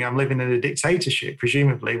I doing? I'm living in a dictatorship,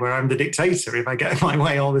 presumably, where I'm the dictator if I get my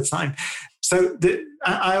way all the time. So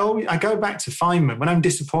I go back to Feynman. When I'm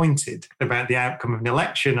disappointed about the outcome of an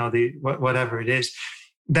election or whatever it is,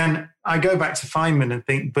 then I go back to Feynman and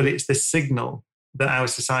think, but it's the signal that our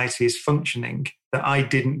society is functioning, that I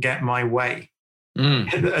didn't get my way.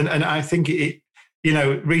 And I think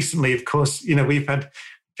recently, of course, we've had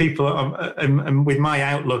people and with my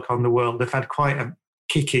outlook on the world, they've had quite a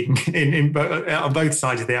kicking on both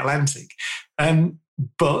sides of the Atlantic.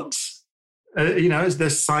 But as the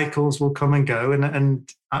cycles will come and go, and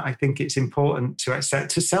I think it's important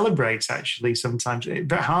to celebrate, actually, sometimes,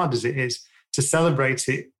 very hard as it is, to celebrate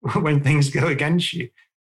it when things go against you,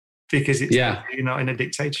 because you're not in a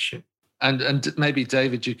dictatorship. And maybe,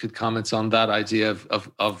 David, you could comment on that idea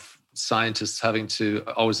of scientists having to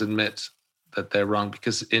always admit that they're wrong,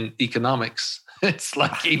 because in economics, it's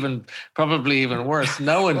like probably even worse.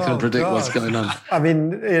 No one can predict what's going on. I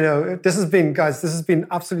mean, this has been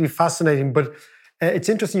absolutely fascinating. But it's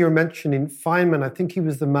interesting you were mentioning Feynman. I think he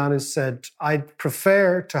was the man who said, I'd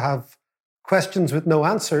prefer to have questions with no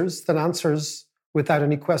answers than answers without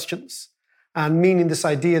any questions. And meaning this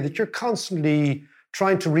idea that you're constantly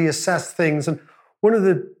trying to reassess things. And one of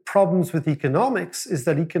the problems with economics is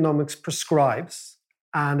that economics prescribes.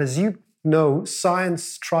 And as you know,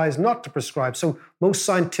 science tries not to prescribe. So most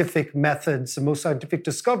scientific methods and most scientific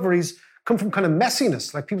discoveries come from kind of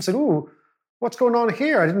messiness. Like people said, "Ooh, what's going on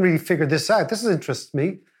here? I didn't really figure this out. This interests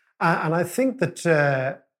me." And I think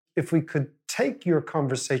that if we could take your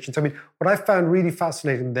conversations, I mean, what I found really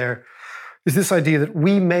fascinating there is this idea that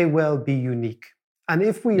we may well be unique. And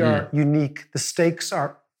if we are unique, the stakes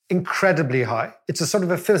are incredibly high. It's a sort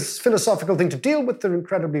of a philosophical thing to deal with. They're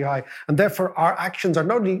incredibly high. And therefore, our actions are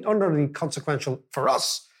not only consequential for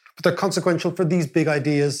us, but they're consequential for these big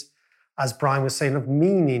ideas, as Brian was saying, of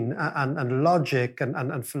meaning and logic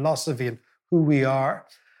and philosophy and who we are.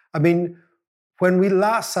 I mean, when we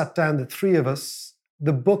last sat down, the three of us,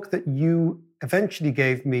 the book that you eventually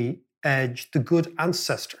gave me, Edge, The Good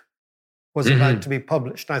Ancestor, was about to be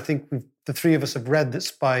published. And I think the three of us have read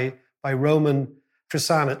this by Roman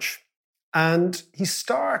Krisanich. And he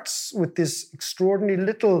starts with this extraordinary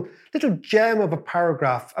little gem of a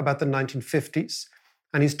paragraph about the 1950s.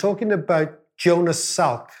 And he's talking about Jonas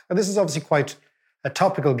Salk. And this is obviously quite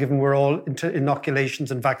topical, given we're all into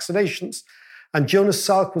inoculations and vaccinations. And Jonas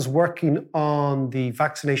Salk was working on the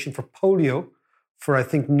vaccination for polio for, I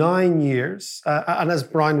think, 9 years. And as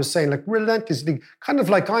Brian was saying, like relentlessly, kind of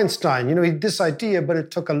like Einstein, he had this idea, but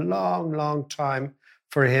it took a long, long time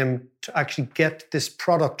for him to actually get this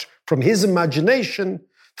product from his imagination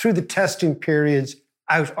through the testing periods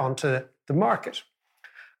out onto the market.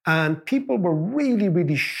 And people were really,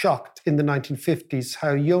 really shocked in the 1950s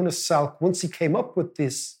how Jonas Salk, once he came up with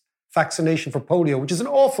this vaccination for polio, which is an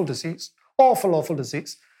awful disease, awful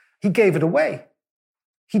disease, he gave it away.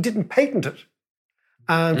 He didn't patent it.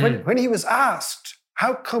 And when he was asked,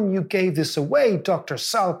 how come you gave this away, Dr.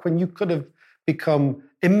 Salk, when you could have become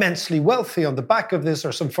immensely wealthy on the back of this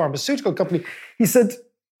or some pharmaceutical company, he said,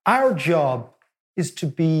 our job is to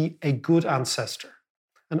be a good ancestor.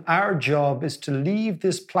 And our job is to leave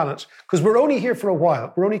this planet, because we're only here for a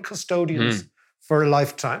while. We're only custodians for a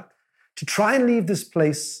lifetime, to try and leave this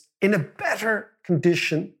place in a better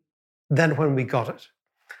condition than when we got it.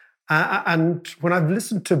 And when I've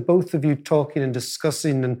listened to both of you talking and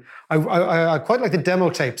discussing, and I quite like the demo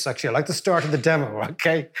tapes, actually. I like the start of the demo,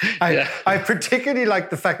 okay? I particularly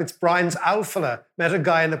like the fact that Brian's alpha met a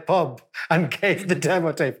guy in a pub and gave the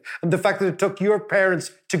demo tape. And the fact that it took your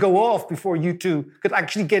parents to go off before you two could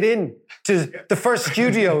actually get in to the first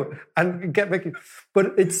studio and get making.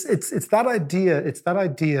 But it's that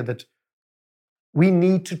idea that we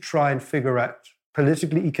need to try and figure out,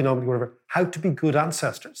 politically, economically, whatever, how to be good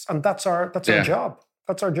ancestors. And that's our job.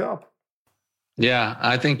 That's our job. Yeah,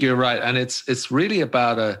 I think you're right. And it's really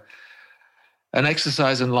about an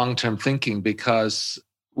exercise in long-term thinking, because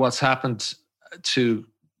what's happened to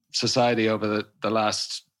society over the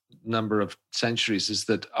last number of centuries is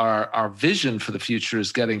that our vision for the future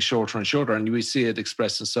is getting shorter and shorter. And we see it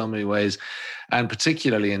expressed in so many ways, and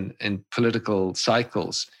particularly in political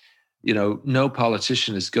cycles. You know, no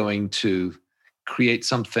politician is going to create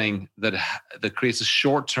something that creates a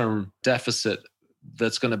short-term deficit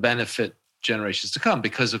that's going to benefit generations to come,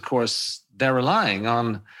 because of course they're relying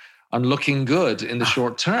on looking good in the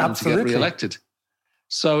short term to get reelected.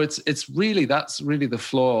 So that's really the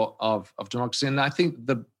flaw of democracy. And I think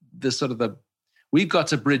we've got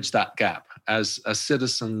to bridge that gap as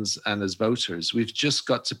citizens and as voters. We've just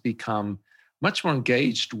got to become much more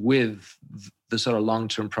engaged with the sort of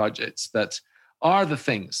long-term projects that are the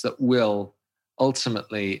things that will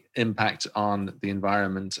ultimately impact on the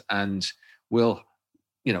environment and will,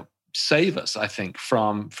 save us, I think,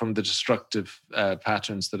 from the destructive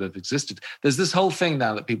patterns that have existed. There's this whole thing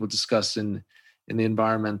now that people discuss in the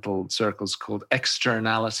environmental circles called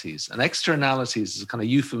externalities. And externalities is a kind of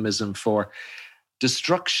euphemism for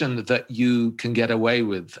destruction that you can get away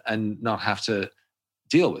with and not have to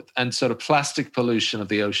deal with. And sort of plastic pollution of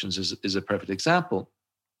the oceans is a perfect example.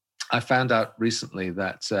 I found out recently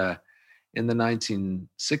that in the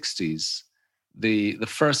 1960s, the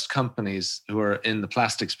first companies who were in the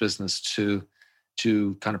plastics business to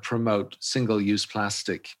kind of promote single-use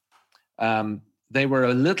plastic, they were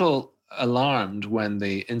a little alarmed when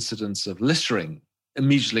the incidence of littering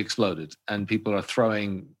immediately exploded, and people are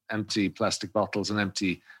throwing empty plastic bottles and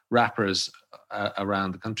empty wrappers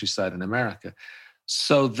around the countryside in America.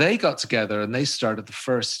 So they got together and they started the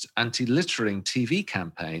first anti-littering TV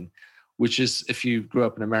campaign, which is, if you grew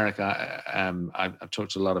up in America, I've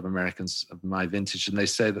talked to a lot of Americans of my vintage, and they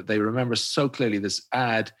say that they remember so clearly this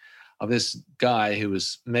ad of this guy who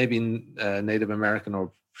was maybe Native American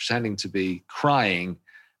or pretending to be, crying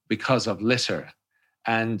because of litter.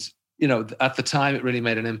 And, at the time it really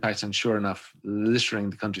made an impact, and sure enough, littering in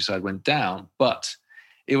the countryside went down. But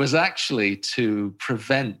it was actually to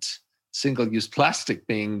prevent single-use plastic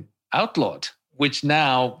being outlawed, which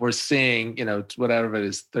now we're seeing, whatever it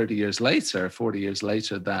is, 30 years later, 40 years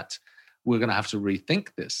later, that we're going to have to rethink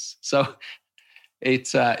this. So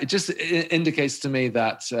it just indicates to me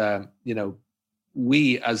that,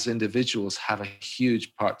 we as individuals have a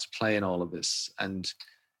huge part to play in all of this, and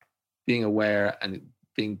being aware and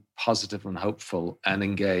being positive and hopeful and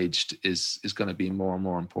engaged is going to be more and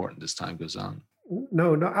more important as time goes on.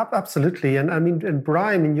 No, absolutely. And I mean, and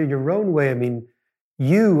Brian, in your own way, I mean,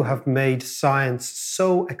 you have made science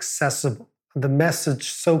so accessible, the message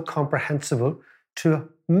so comprehensible to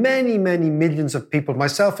many, many millions of people,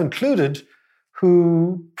 myself included,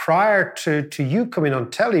 who prior to you coming on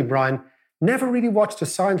telly, Brian, never really watched a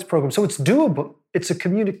science program. So it's doable. It's a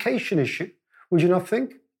communication issue. Would you not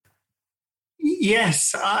think?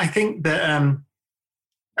 Yes, I think that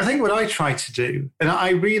I think what I try to do, and I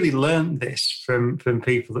really learned this from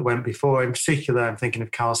people that went before, in particular, I'm thinking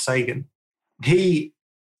of Carl Sagan. He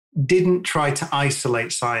didn't try to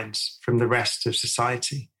isolate science from the rest of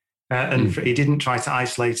society. He didn't try to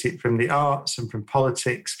isolate it from the arts and from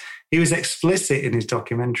politics. He was explicit in his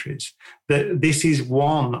documentaries that this is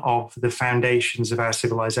one of the foundations of our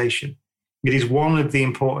civilization. It is one of the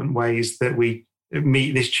important ways that we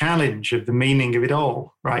meet this challenge of the meaning of it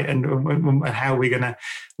all, right? And how we're going to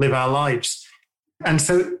live our lives. And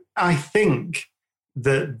so I think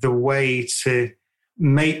that the way to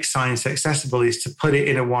make science accessible is to put it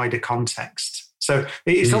in a wider context. So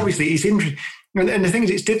it's obviously, it's interesting. And the thing is,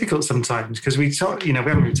 it's difficult sometimes because we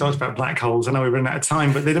haven't really talked about black holes. I know we've run out of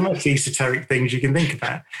time, but they're the most esoteric things you can think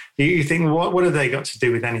about. You think, what have they got to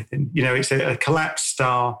do with anything? It's a collapsed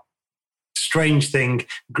star, strange thing.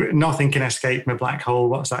 Nothing can escape from a black hole.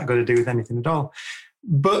 What's that got to do with anything at all?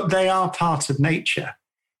 But they are part of nature.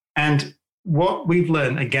 And what we've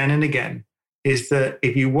learned again and again, is that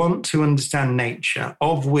if you want to understand nature,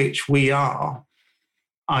 of which we are,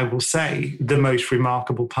 I will say, the most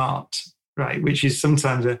remarkable part, right? Which is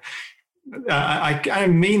sometimes I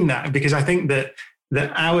mean that because I think that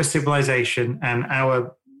our civilization and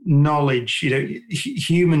our knowledge,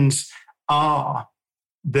 humans are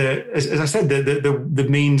as I said, the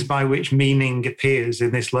means by which meaning appears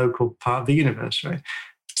in this local part of the universe, right?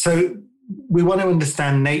 So we want to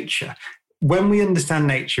understand nature. When we understand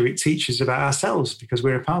nature, it teaches about ourselves because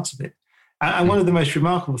we're a part of it. And one of the most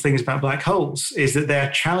remarkable things about black holes is that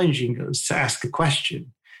they're challenging us to ask a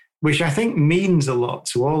question, which I think means a lot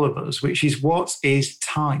to all of us, which is, what is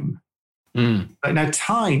time? But now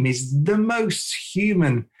time is the most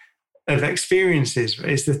human of experiences.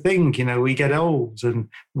 It's the thing, we get old and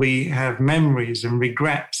we have memories and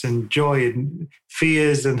regrets and joy and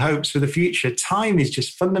fears and hopes for the future. Time is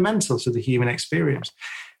just fundamental to the human experience.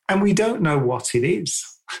 And we don't know what it is.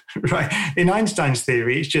 Right. In Einstein's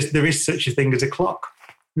theory, it's just there is such a thing as a clock,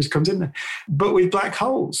 which comes in there. But with black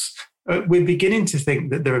holes, we're beginning to think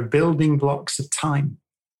that there are building blocks of time.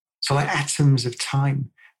 So like atoms of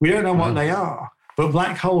time. We don't know what they are, but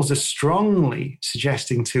black holes are strongly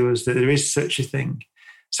suggesting to us that there is such a thing.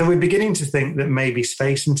 So we're beginning to think that maybe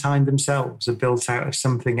space and time themselves are built out of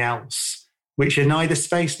something else, which are neither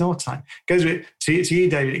space nor time. It goes to you,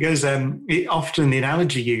 David. It goes. Often the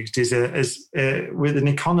analogy used is with an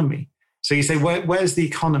economy. So you say, where's the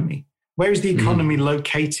economy? Where is the economy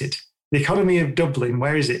located? The economy of Dublin.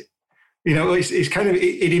 Where is it? It's kind of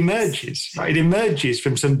it emerges. Right? It emerges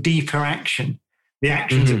from some deeper action, the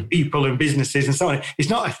actions of people and businesses and so on. It's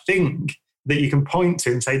not a thing that you can point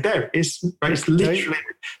to and say, there it is. Right? It's literally.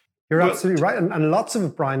 You're absolutely right, and lots of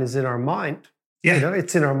it, Brian, is in our mind. Yeah,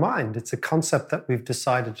 it's in our mind. It's a concept that we've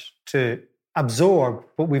decided to absorb,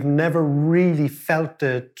 but we've never really felt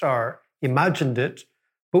it or imagined it,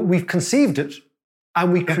 but we've conceived it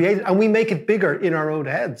and we create it and we make it bigger in our own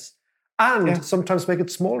heads and sometimes make it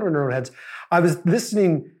smaller in our own heads. I was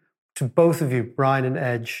listening to both of you, Brian and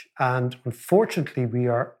Edge, and unfortunately we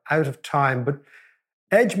are out of time, but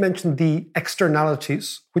Edge mentioned the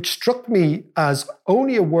externalities, which struck me as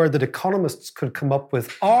only a word that economists could come up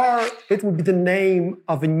with, or it would be the name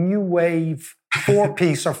of a new wave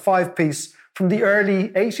 4-piece or 5-piece from the early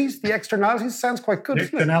 80s. The externalities sounds quite good,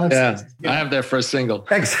 doesn't it? Yeah, I have their first single.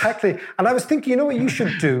 Exactly. And I was thinking, what you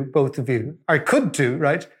should do, both of you, or could do,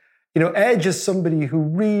 right? Edge is somebody who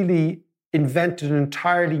really invented an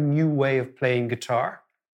entirely new way of playing guitar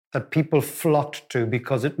that people flocked to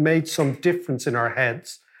because it made some difference in our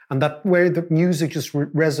heads and that where the music just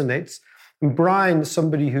resonates. And Brian,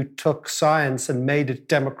 somebody who took science and made it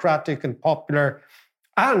democratic and popular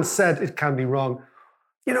and said it can be wrong.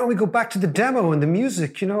 We go back to the demo and the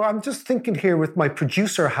music, I'm just thinking here with my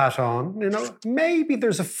producer hat on, maybe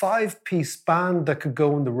there's a 5-piece band that could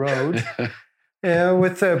go on the road.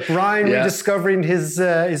 With Brian rediscovering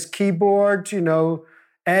his keyboard,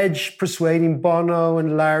 Edge persuading Bono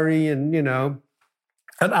and Larry and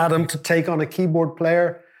Adam to take on a keyboard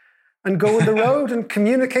player and go on the road and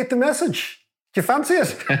communicate the message. Do you fancy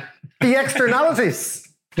it? The externalities.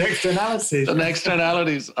 The externalities. The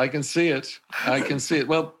externalities. I can see it.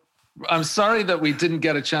 Well, I'm sorry that we didn't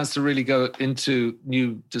get a chance to really go into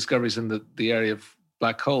new discoveries in the area of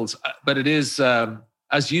black holes. But it is,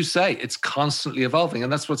 as you say, it's constantly evolving.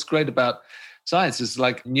 And that's what's great about science. It's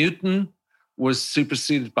like Newton was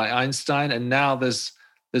superseded by Einstein, and now there's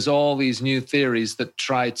all these new theories that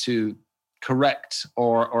try to correct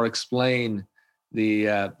or explain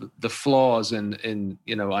the flaws in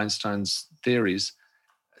Einstein's theories.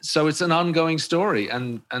 So it's an ongoing story,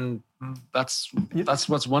 and that's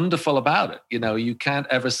what's wonderful about it. You can't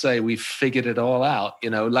ever say we've figured it all out.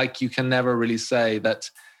 Like you can never really say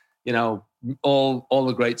that all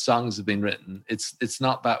the great songs have been written. It's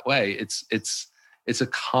not that way. It's a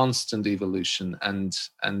constant evolution,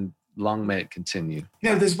 and long may it continue.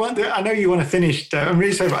 There's one. I know you want to finish. I'm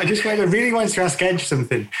really sorry, but I really wanted to ask Edge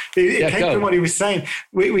something. It came from what he was saying,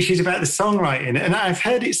 which is about the songwriting. And I've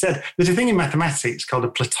heard it said there's a thing in mathematics called a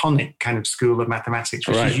Platonic kind of school of mathematics,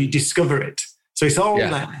 which is you discover it. So it's all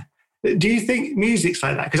there. Do you think music's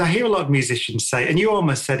like that? Because I hear a lot of musicians say, and you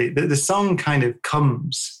almost said it, that the song kind of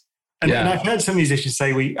comes. And I've heard some musicians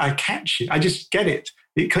say, I catch it. I just get it.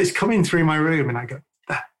 It's coming through my room and I go,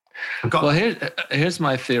 well, here's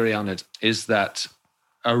my theory on it, is that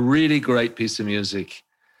a really great piece of music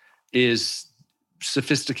is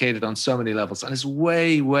sophisticated on so many levels and is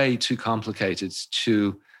way, way too complicated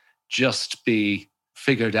to just be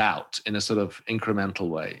figured out in a sort of incremental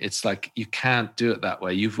way. It's like you can't do it that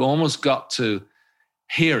way. You've almost got to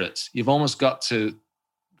hear it. You've almost got to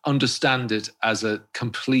understand it as a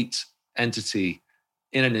complete entity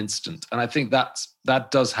in an instant. And I think that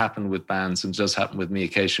does happen with bands and does happen with me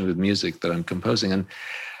occasionally with music that I'm composing. And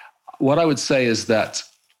what I would say is that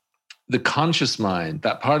the conscious mind,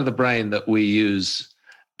 that part of the brain that we use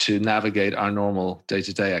to navigate our normal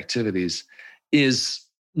day-to-day activities, is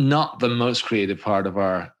not the most creative part of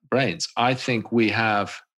our brains. I think we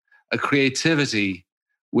have a creativity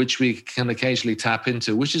which we can occasionally tap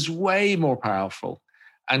into, which is way more powerful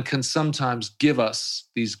and can sometimes give us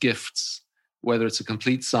these gifts, whether it's a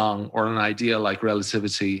complete song or an idea like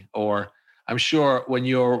Relativity, or I'm sure when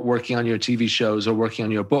you're working on your TV shows or working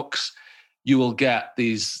on your books, you will get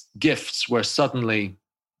these gifts where suddenly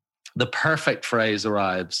the perfect phrase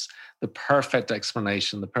arrives, the perfect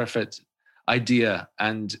explanation, the perfect idea,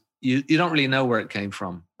 and you don't really know where it came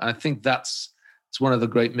from. And I think it's one of the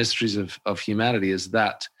great mysteries of humanity, is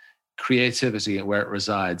that creativity and where it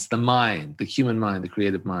resides, the mind, the human mind, the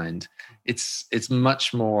creative mind. It's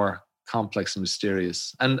much more complex and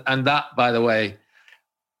mysterious. And that, by the way,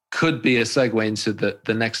 could be a segue into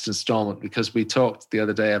the next installment, because we talked the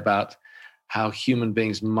other day about how human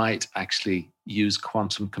beings might actually use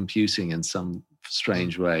quantum computing in some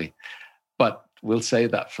strange way. But we'll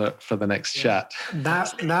save that for the next chat.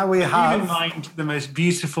 Now we have human mind, the most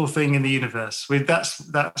beautiful thing in the universe.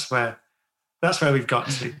 That's where we've got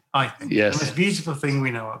to, I think. Yes. The most beautiful thing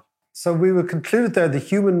we know of. So we will conclude there, the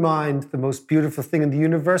human mind, the most beautiful thing in the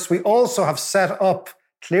universe. We also have set up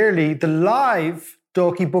clearly the live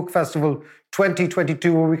Dalkey Book Festival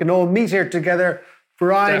 2022, where we can all meet here together.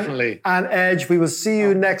 Brian Definitely. And Edge, we will see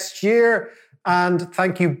you next year. And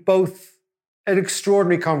thank you both. An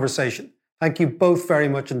extraordinary conversation. Thank you both very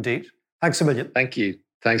much indeed. Thanks a million. Thank you.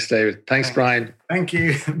 Thanks, David. Thanks, Brian. Thank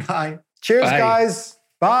you. Bye. Cheers, Bye. guys.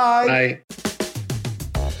 Bye. Bye.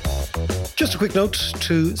 Just a quick note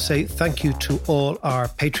to say thank you to all our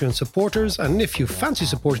Patreon supporters. And if you fancy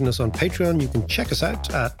supporting us on Patreon, you can check us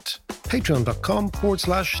out at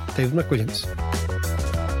patreon.com/David McWilliams.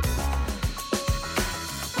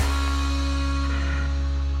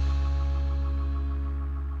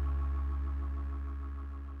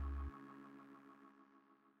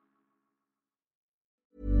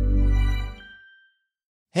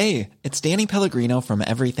 Hey, it's Danny Pellegrino from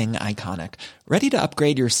Everything Iconic. Ready to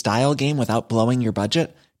upgrade your style game without blowing your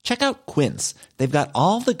budget? Check out Quince. They've got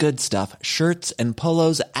all the good stuff, shirts and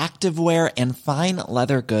polos, activewear, and fine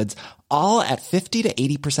leather goods, all at 50 to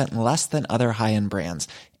 80% less than other high-end brands.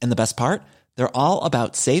 And the best part? They're all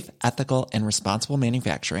about safe, ethical, and responsible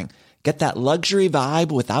manufacturing. Get that luxury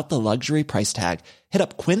vibe without the luxury price tag. Hit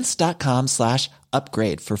up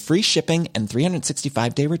quince.com/upgrade for free shipping and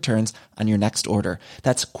 365-day returns on your next order.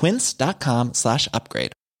 That's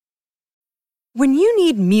quince.com/upgrade. When you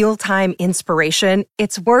need mealtime inspiration,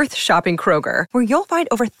 it's worth shopping Kroger, where you'll find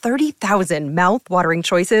over 30,000 mouth-watering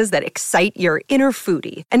choices that excite your inner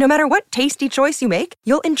foodie. And no matter what tasty choice you make,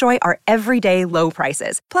 you'll enjoy our everyday low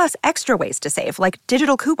prices, plus extra ways to save, like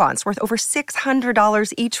digital coupons worth over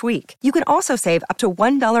 $600 each week. You can also save up to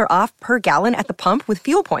 $1 off per gallon at the pump with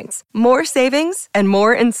fuel points. More savings and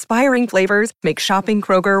more inspiring flavors make shopping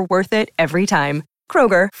Kroger worth it every time.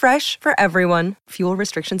 Kroger, fresh for everyone. Fuel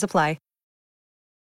restrictions apply.